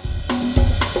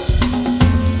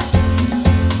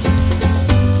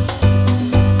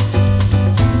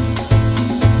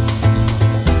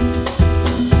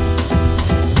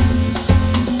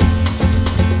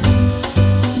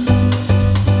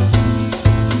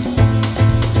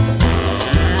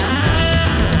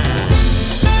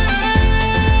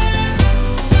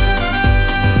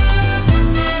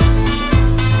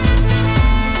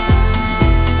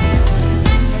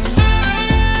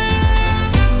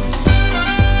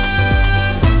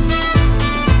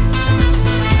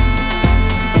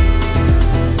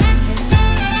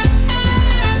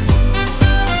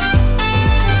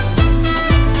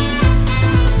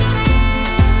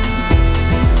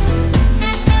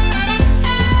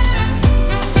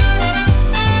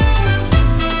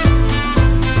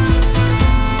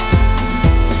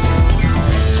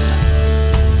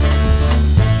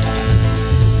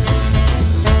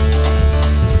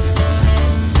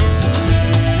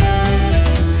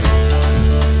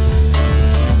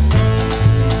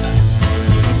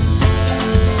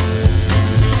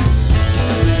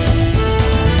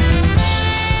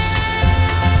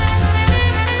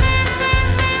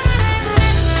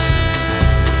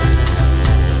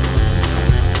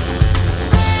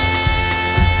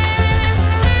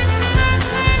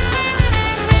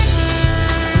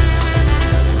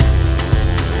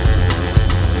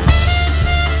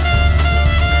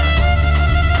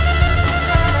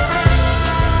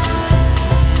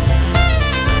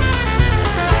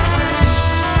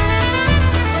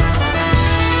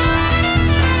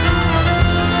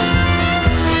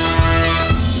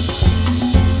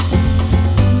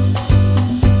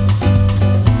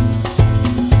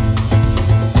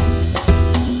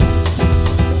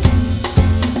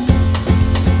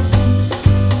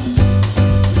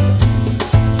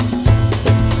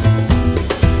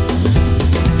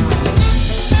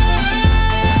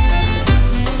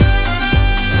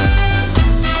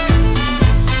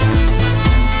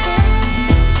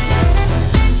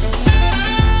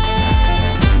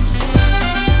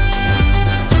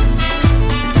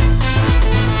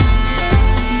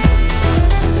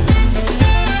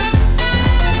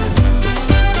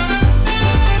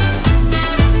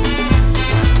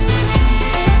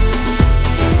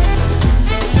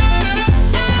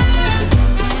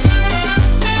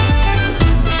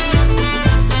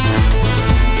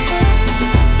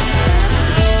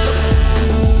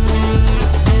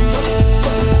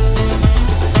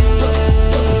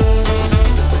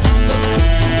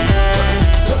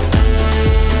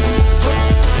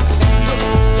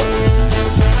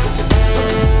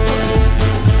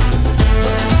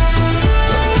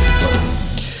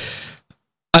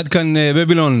 כאן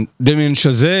בבילון, דמיין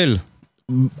שזל.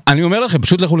 אני אומר לכם,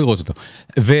 פשוט לכו לראות אותו.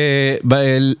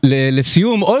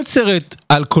 ולסיום, עוד סרט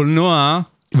על קולנוע,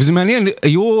 וזה מעניין,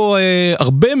 היו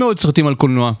הרבה מאוד סרטים על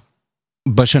קולנוע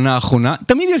בשנה האחרונה.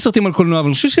 תמיד יש סרטים על קולנוע, אבל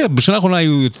אני חושב שבשנה האחרונה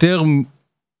היו יותר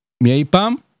מאי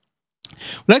פעם.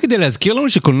 אולי כדי להזכיר לנו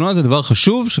שקולנוע זה דבר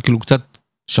חשוב, שכאילו קצת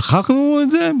שכחנו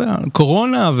את זה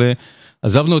בקורונה,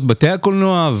 ועזבנו את בתי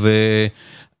הקולנוע,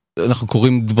 ואנחנו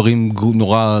קוראים דברים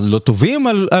נורא לא טובים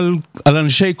על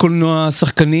אנשי קולנוע,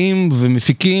 שחקנים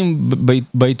ומפיקים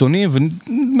בעיתונים,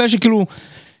 ומה שכאילו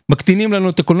מקטינים לנו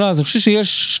את הקולנוע. אז אני חושב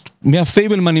שיש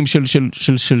מהפייבלמנים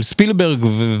של ספילברג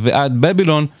ועד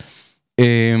בבילון,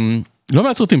 לא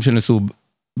מעט סרטים שנעשו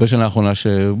בשנה האחרונה,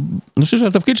 שאני חושב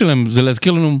שהתפקיד שלהם זה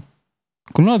להזכיר לנו,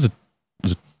 קולנוע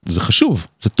זה חשוב,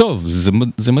 זה טוב,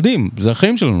 זה מדהים, זה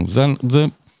החיים שלנו.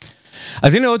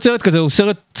 אז הנה עוד סרט כזה, הוא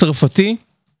סרט צרפתי,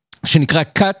 שנקרא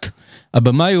קאט,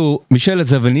 הבמאי הוא מישל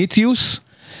אזווניציוס,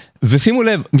 ושימו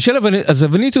לב, מישל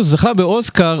אזווניציוס זכה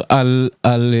באוסקר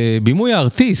על בימוי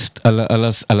הארטיסט,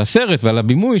 על הסרט ועל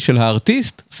הבימוי של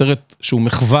הארטיסט, סרט שהוא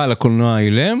מחווה לקולנוע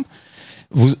האילם,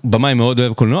 והוא במאי מאוד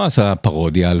אוהב קולנוע, עשה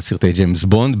פרודיה על סרטי ג'יימס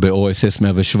בונד ב-OSS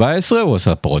 117, הוא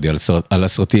עשה פרודיה על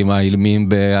הסרטים האילמים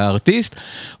בארטיסט,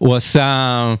 הוא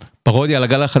עשה פרודיה על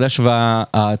הגל החדש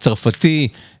והצרפתי,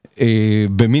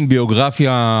 במין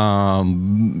ביוגרפיה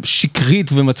שקרית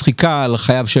ומצחיקה על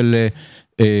חייו של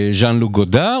ז'אן לוק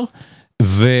גודאר,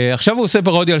 ועכשיו הוא עושה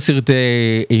פרודיה על סרטי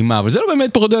אימה, אבל זה לא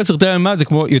באמת פרודיה על סרטי אימה, זה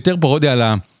כמו יותר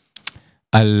פרודיה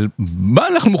על מה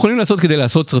אנחנו מוכנים לעשות כדי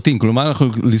לעשות סרטים, כלומר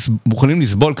אנחנו מוכנים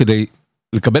לסבול כדי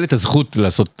לקבל את הזכות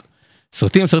לעשות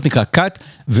סרטים. הסרט נקרא קאט,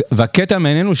 והקטע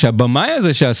המעניין הוא שהבמאי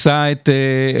הזה שעשה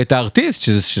את הארטיסט,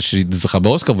 שזכה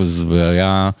באוסקר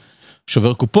והיה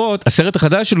שובר קופות, הסרט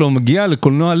החדש שלו מגיע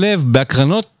לקולנוע לב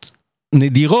בהקרנות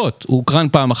נדירות, הוא הוקרן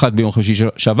פעם אחת ביום חמישי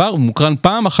שעבר, הוא מוקרן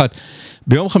פעם אחת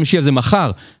ביום חמישי הזה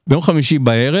מחר, ביום חמישי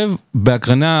בערב,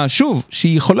 בהקרנה שוב,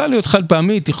 שהיא יכולה להיות חד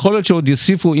פעמית, יכול להיות שעוד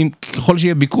יוסיפו, ככל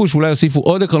שיהיה ביקוש, אולי יוסיפו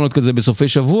עוד הקרנות כזה בסופי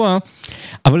שבוע,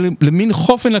 אבל למין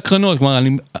חופן הקרנות, כלומר,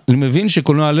 אני מבין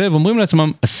שקולנוע לב, אומרים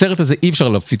לעצמם, הסרט הזה אי אפשר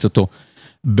להפיץ אותו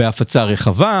בהפצה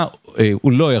רחבה,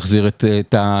 הוא לא יחזיר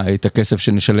את הכסף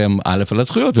שנשלם א' על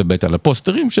הזכויות, וב' על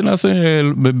הפוסטרים שנעשה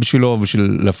בשבילו,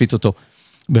 בשביל להפיץ אותו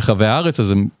ברחבי הארץ,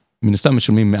 אז הם מן הסתם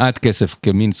משלמים מעט כסף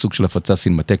כמין סוג של הפצה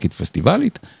סינמטקית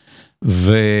פסטיבלית,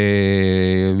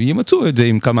 וימצאו את זה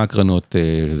עם כמה הקרנות.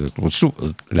 שוב,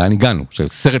 אז לאן הגענו?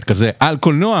 שסרט כזה על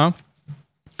קולנוע,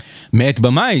 מאת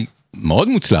במאי, מאוד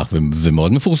מוצלח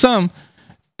ומאוד מפורסם,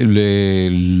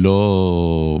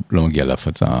 לא מגיע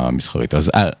להפצה מסחרית.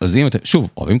 אז אם אתם, שוב,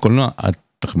 אוהבים קולנוע,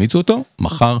 תחמיצו אותו,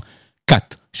 מחר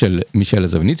קאט של מישל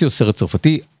אזווניציוס, סרט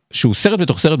צרפתי, שהוא סרט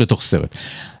בתוך סרט בתוך סרט.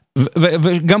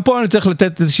 וגם פה אני צריך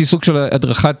לתת איזושהי סוג של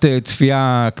הדרכת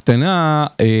צפייה קטנה.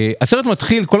 הסרט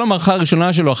מתחיל, כל המערכה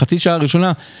הראשונה שלו, החצי שעה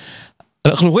הראשונה,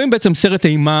 אנחנו רואים בעצם סרט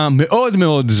אימה מאוד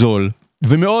מאוד זול,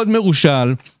 ומאוד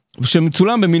מרושל,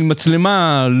 שמצולם במין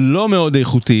מצלמה לא מאוד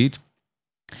איכותית,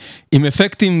 עם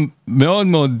אפקטים מאוד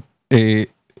מאוד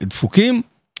דפוקים,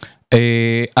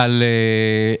 על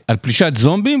פלישת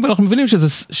זומבים, ואנחנו מבינים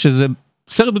שזה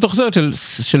סרט בתוך סרט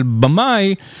של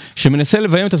במאי, שמנסה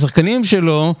לביים את השחקנים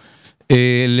שלו,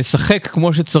 לשחק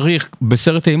כמו שצריך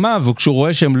בסרט אימה, וכשהוא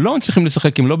רואה שהם לא מצליחים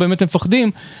לשחק, הם לא באמת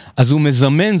מפחדים, אז הוא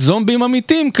מזמן זומבים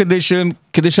אמיתיים,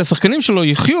 כדי שהשחקנים שלו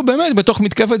יחיו באמת בתוך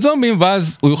מתקפת זומבים,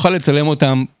 ואז הוא יוכל לצלם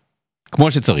אותם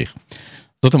כמו שצריך.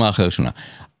 זאת המערכה הראשונה.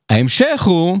 ההמשך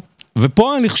הוא,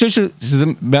 ופה אני חושב שזה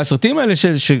בסרטים האלה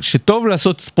שטוב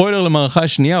לעשות ספוילר למערכה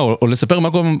השנייה, או לספר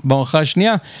מה קורה במערכה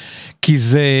השנייה, כי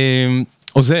זה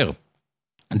עוזר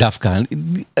דווקא.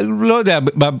 לא יודע,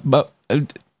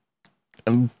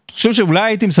 אני חושב שאולי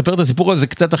הייתי מספר את הסיפור הזה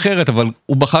קצת אחרת, אבל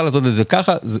הוא בחר לעשות את זה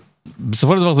ככה,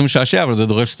 בסופו של דבר זה משעשע, אבל זה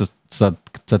דורש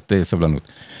קצת סבלנות.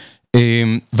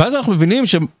 ואז אנחנו מבינים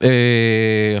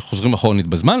שחוזרים אחרונית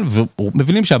בזמן,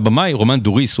 ומבינים שהבמאי, רומן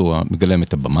דוריס הוא המגלם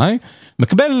את הבמאי,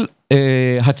 מקבל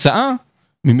הצעה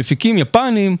ממפיקים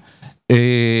יפנים,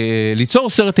 ליצור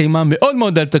סרט אימה מאוד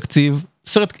מאוד על תקציב,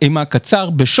 סרט אימה קצר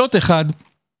בשוט אחד,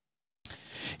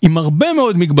 עם הרבה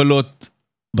מאוד מגבלות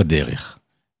בדרך.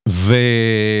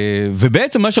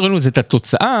 ובעצם מה שראינו זה את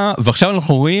התוצאה, ועכשיו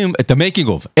אנחנו רואים את המייקינג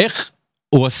אוף, איך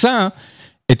הוא עשה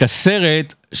את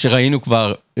הסרט שראינו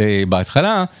כבר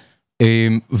בהתחלה,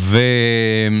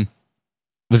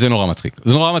 וזה נורא מצחיק.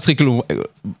 זה נורא מצחיק, כאילו,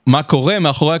 מה קורה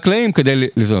מאחורי הקלעים כדי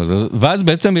לזון. ואז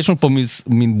בעצם יש לנו פה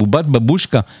מין בובת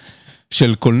בבושקה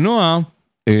של קולנוע,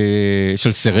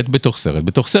 של סרט בתוך סרט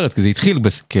בתוך סרט, כי זה התחיל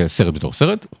כסרט בתוך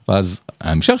סרט, ואז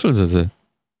ההמשך של זה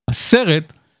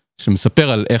הסרט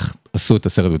שמספר על איך עשו את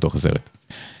הסרט בתוך הסרט.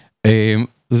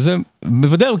 זה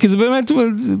מבדר, כי זה באמת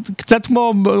קצת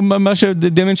כמו מה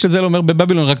שדמיין שזל אומר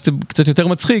בבבילון, רק קצת יותר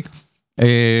מצחיק.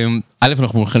 א',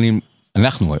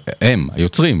 אנחנו, הם,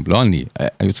 היוצרים, לא אני,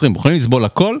 היוצרים, יכולים לסבול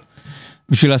הכל,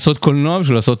 בשביל לעשות קולנוע,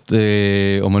 בשביל לעשות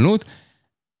אומנות,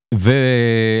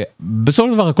 ובסופו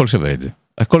של דבר הכל שווה את זה.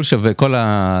 הכל שווה,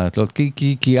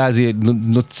 כי אז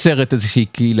נוצרת איזושהי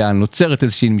קהילה, נוצרת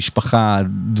איזושהי משפחה,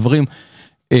 דברים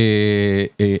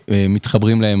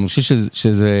מתחברים להם. אני חושב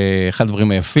שזה אחד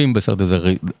הדברים היפים בסרט הזה.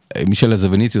 מישל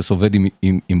וניציוס עובד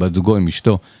עם בת זוגו, עם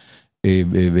אשתו,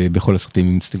 בכל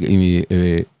הסרטים, עם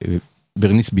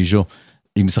ברניס ביז'ו,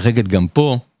 היא משחקת גם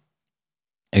פה,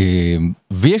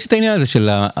 ויש את העניין הזה של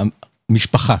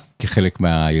המשפחה כחלק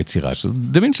מהיצירה.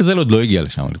 דמיין שזל עוד לא הגיע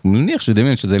לשם, אני מניח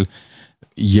שדמיין שזל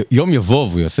יום יבוא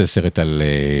והוא יעשה סרט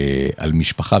על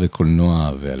משפחה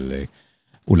וקולנוע, ועל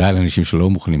אולי על אנשים שלא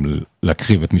מוכנים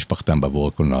להקריב את משפחתם בעבור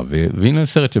הקולנוע, והנה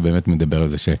סרט שבאמת מדבר על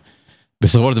זה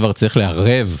שבסופו של דבר צריך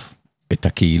לערב את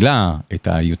הקהילה, את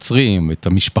היוצרים, את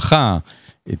המשפחה,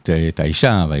 את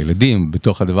האישה והילדים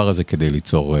בתוך הדבר הזה כדי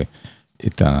ליצור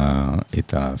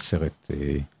את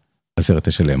הסרט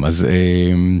השלם. אז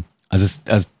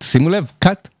שימו לב,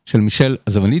 קאט של מישל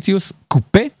וניציוס,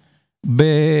 קופה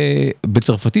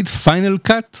בצרפתית, פיינל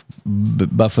קאט,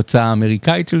 בהפצה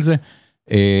האמריקאית של זה.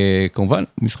 כמובן,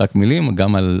 משחק מילים,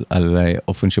 גם על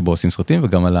אופן שבו עושים סרטים,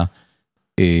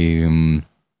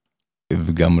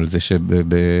 וגם על זה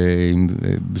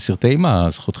שבסרטי אימה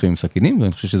אז חותכים סכינים,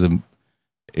 ואני חושב שזה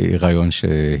רעיון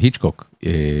שהיצ'קוק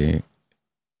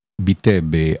ביטא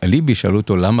באליבי, שאלו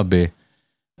אותו למה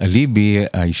באליבי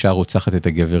האישה רוצחת את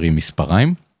הגבר עם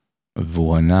מספריים,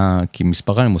 והוא ענה כי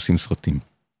מספריים עושים סרטים.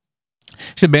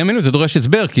 שבימינו זה דורש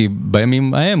הסבר, כי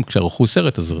בימים ההם כשערכו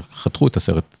סרט אז חתכו את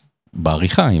הסרט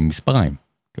בעריכה עם מספריים,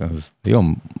 אז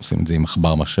היום עושים את זה עם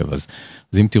עכבר מחשב. אז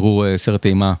אם תראו סרט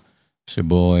אימה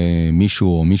שבו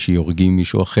מישהו או מישהי הורגים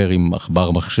מישהו אחר עם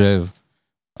עכבר מחשב,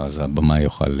 אז הבמה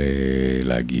יוכל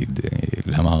להגיד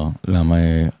למה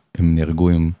הם נהרגו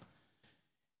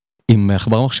עם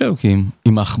עכבר מחשב, כי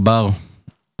עם העכבר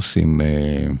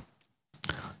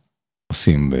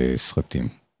עושים סרטים.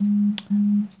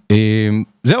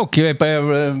 זהו, כי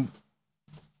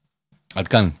עד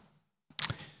כאן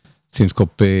סינסקופ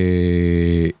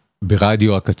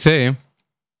ברדיו הקצה.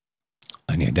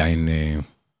 אני עדיין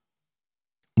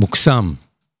מוקסם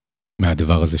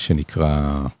מהדבר הזה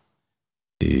שנקרא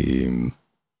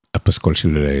הפסקול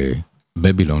של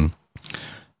בבילון.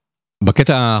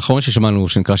 בקטע האחרון ששמענו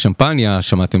שנקרא שמפניה,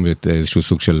 שמעתם איזשהו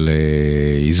סוג של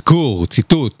אזכור,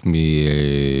 ציטוט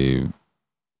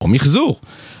או מחזור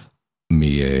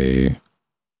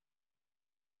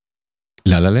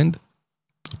לה לה לנד,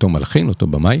 אותו מלחין, אותו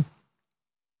במאי.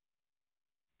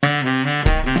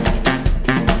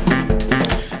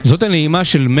 זאת הנעימה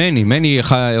של מני. מני היא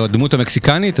הדמות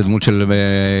המקסיקנית, הדמות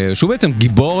שהוא בעצם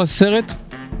גיבור הסרט.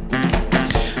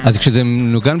 אז כשזה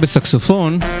נוגן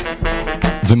בסקסופון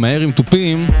ומהר עם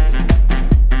טופים,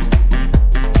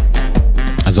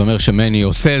 אז זה אומר שמני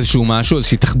עושה איזשהו משהו,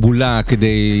 איזושהי תחבולה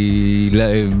כדי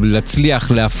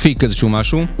להצליח להפיק איזשהו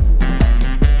משהו.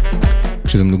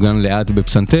 כשזה מנוגן לאט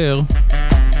בפסנתר,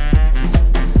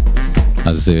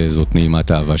 אז זאת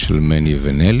נעימת האהבה של מני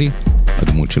ונלי,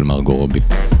 הדמות של מרגו רובי.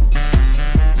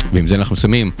 ועם זה אנחנו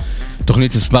שמים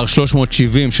תוכנית מספר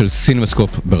 370 של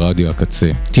סינמסקופ ברדיו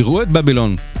הקצה. תראו את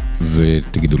בבילון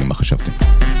ותגידו לי מה חשבתם.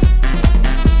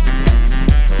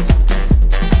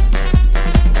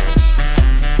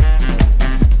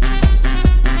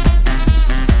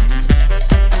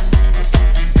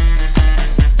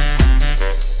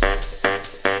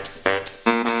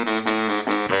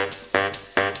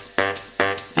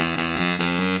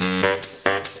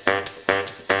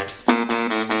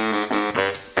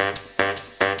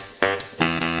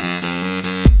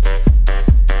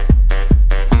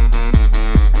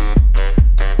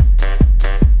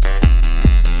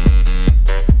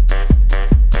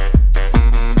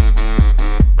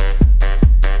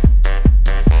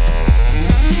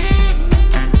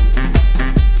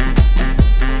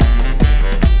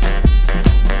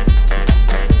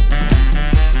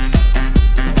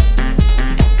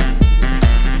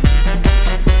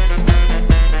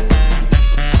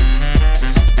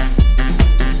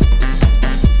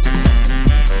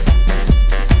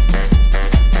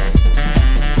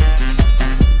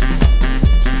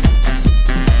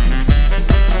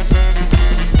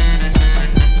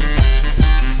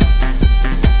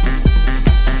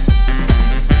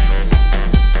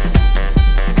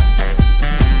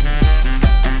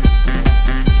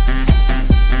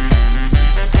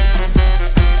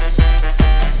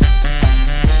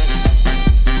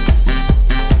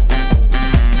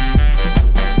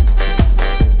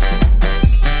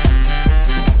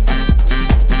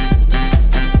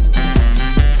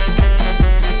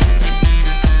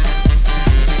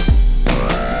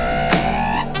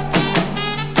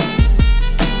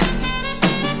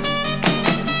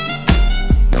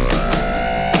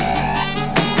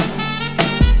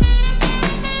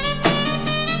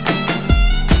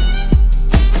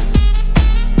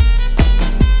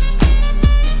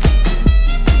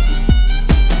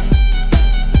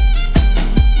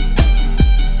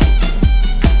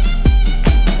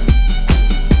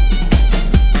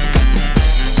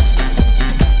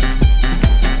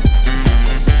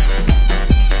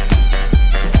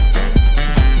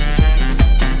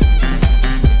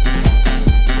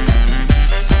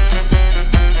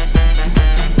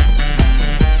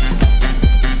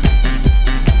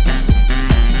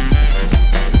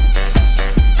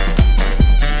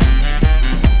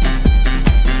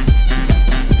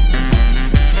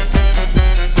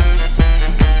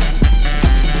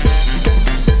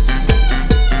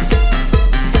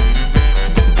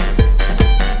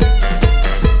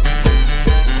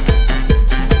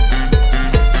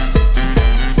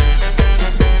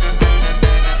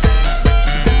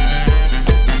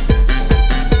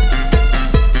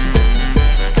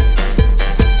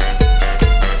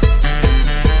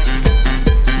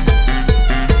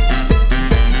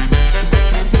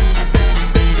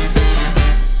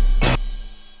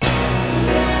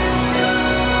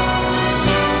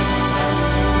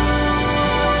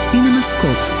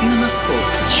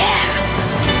 סינמסקופ.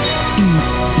 עם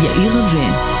יאיר רווה.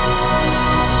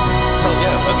 So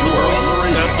yeah, that's the world.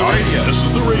 That's the radio. This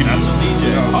is the radio. That's a DJ.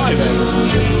 Hi, man.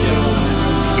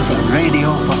 It's a radio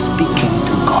for speaking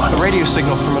to God. A radio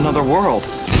signal from another world.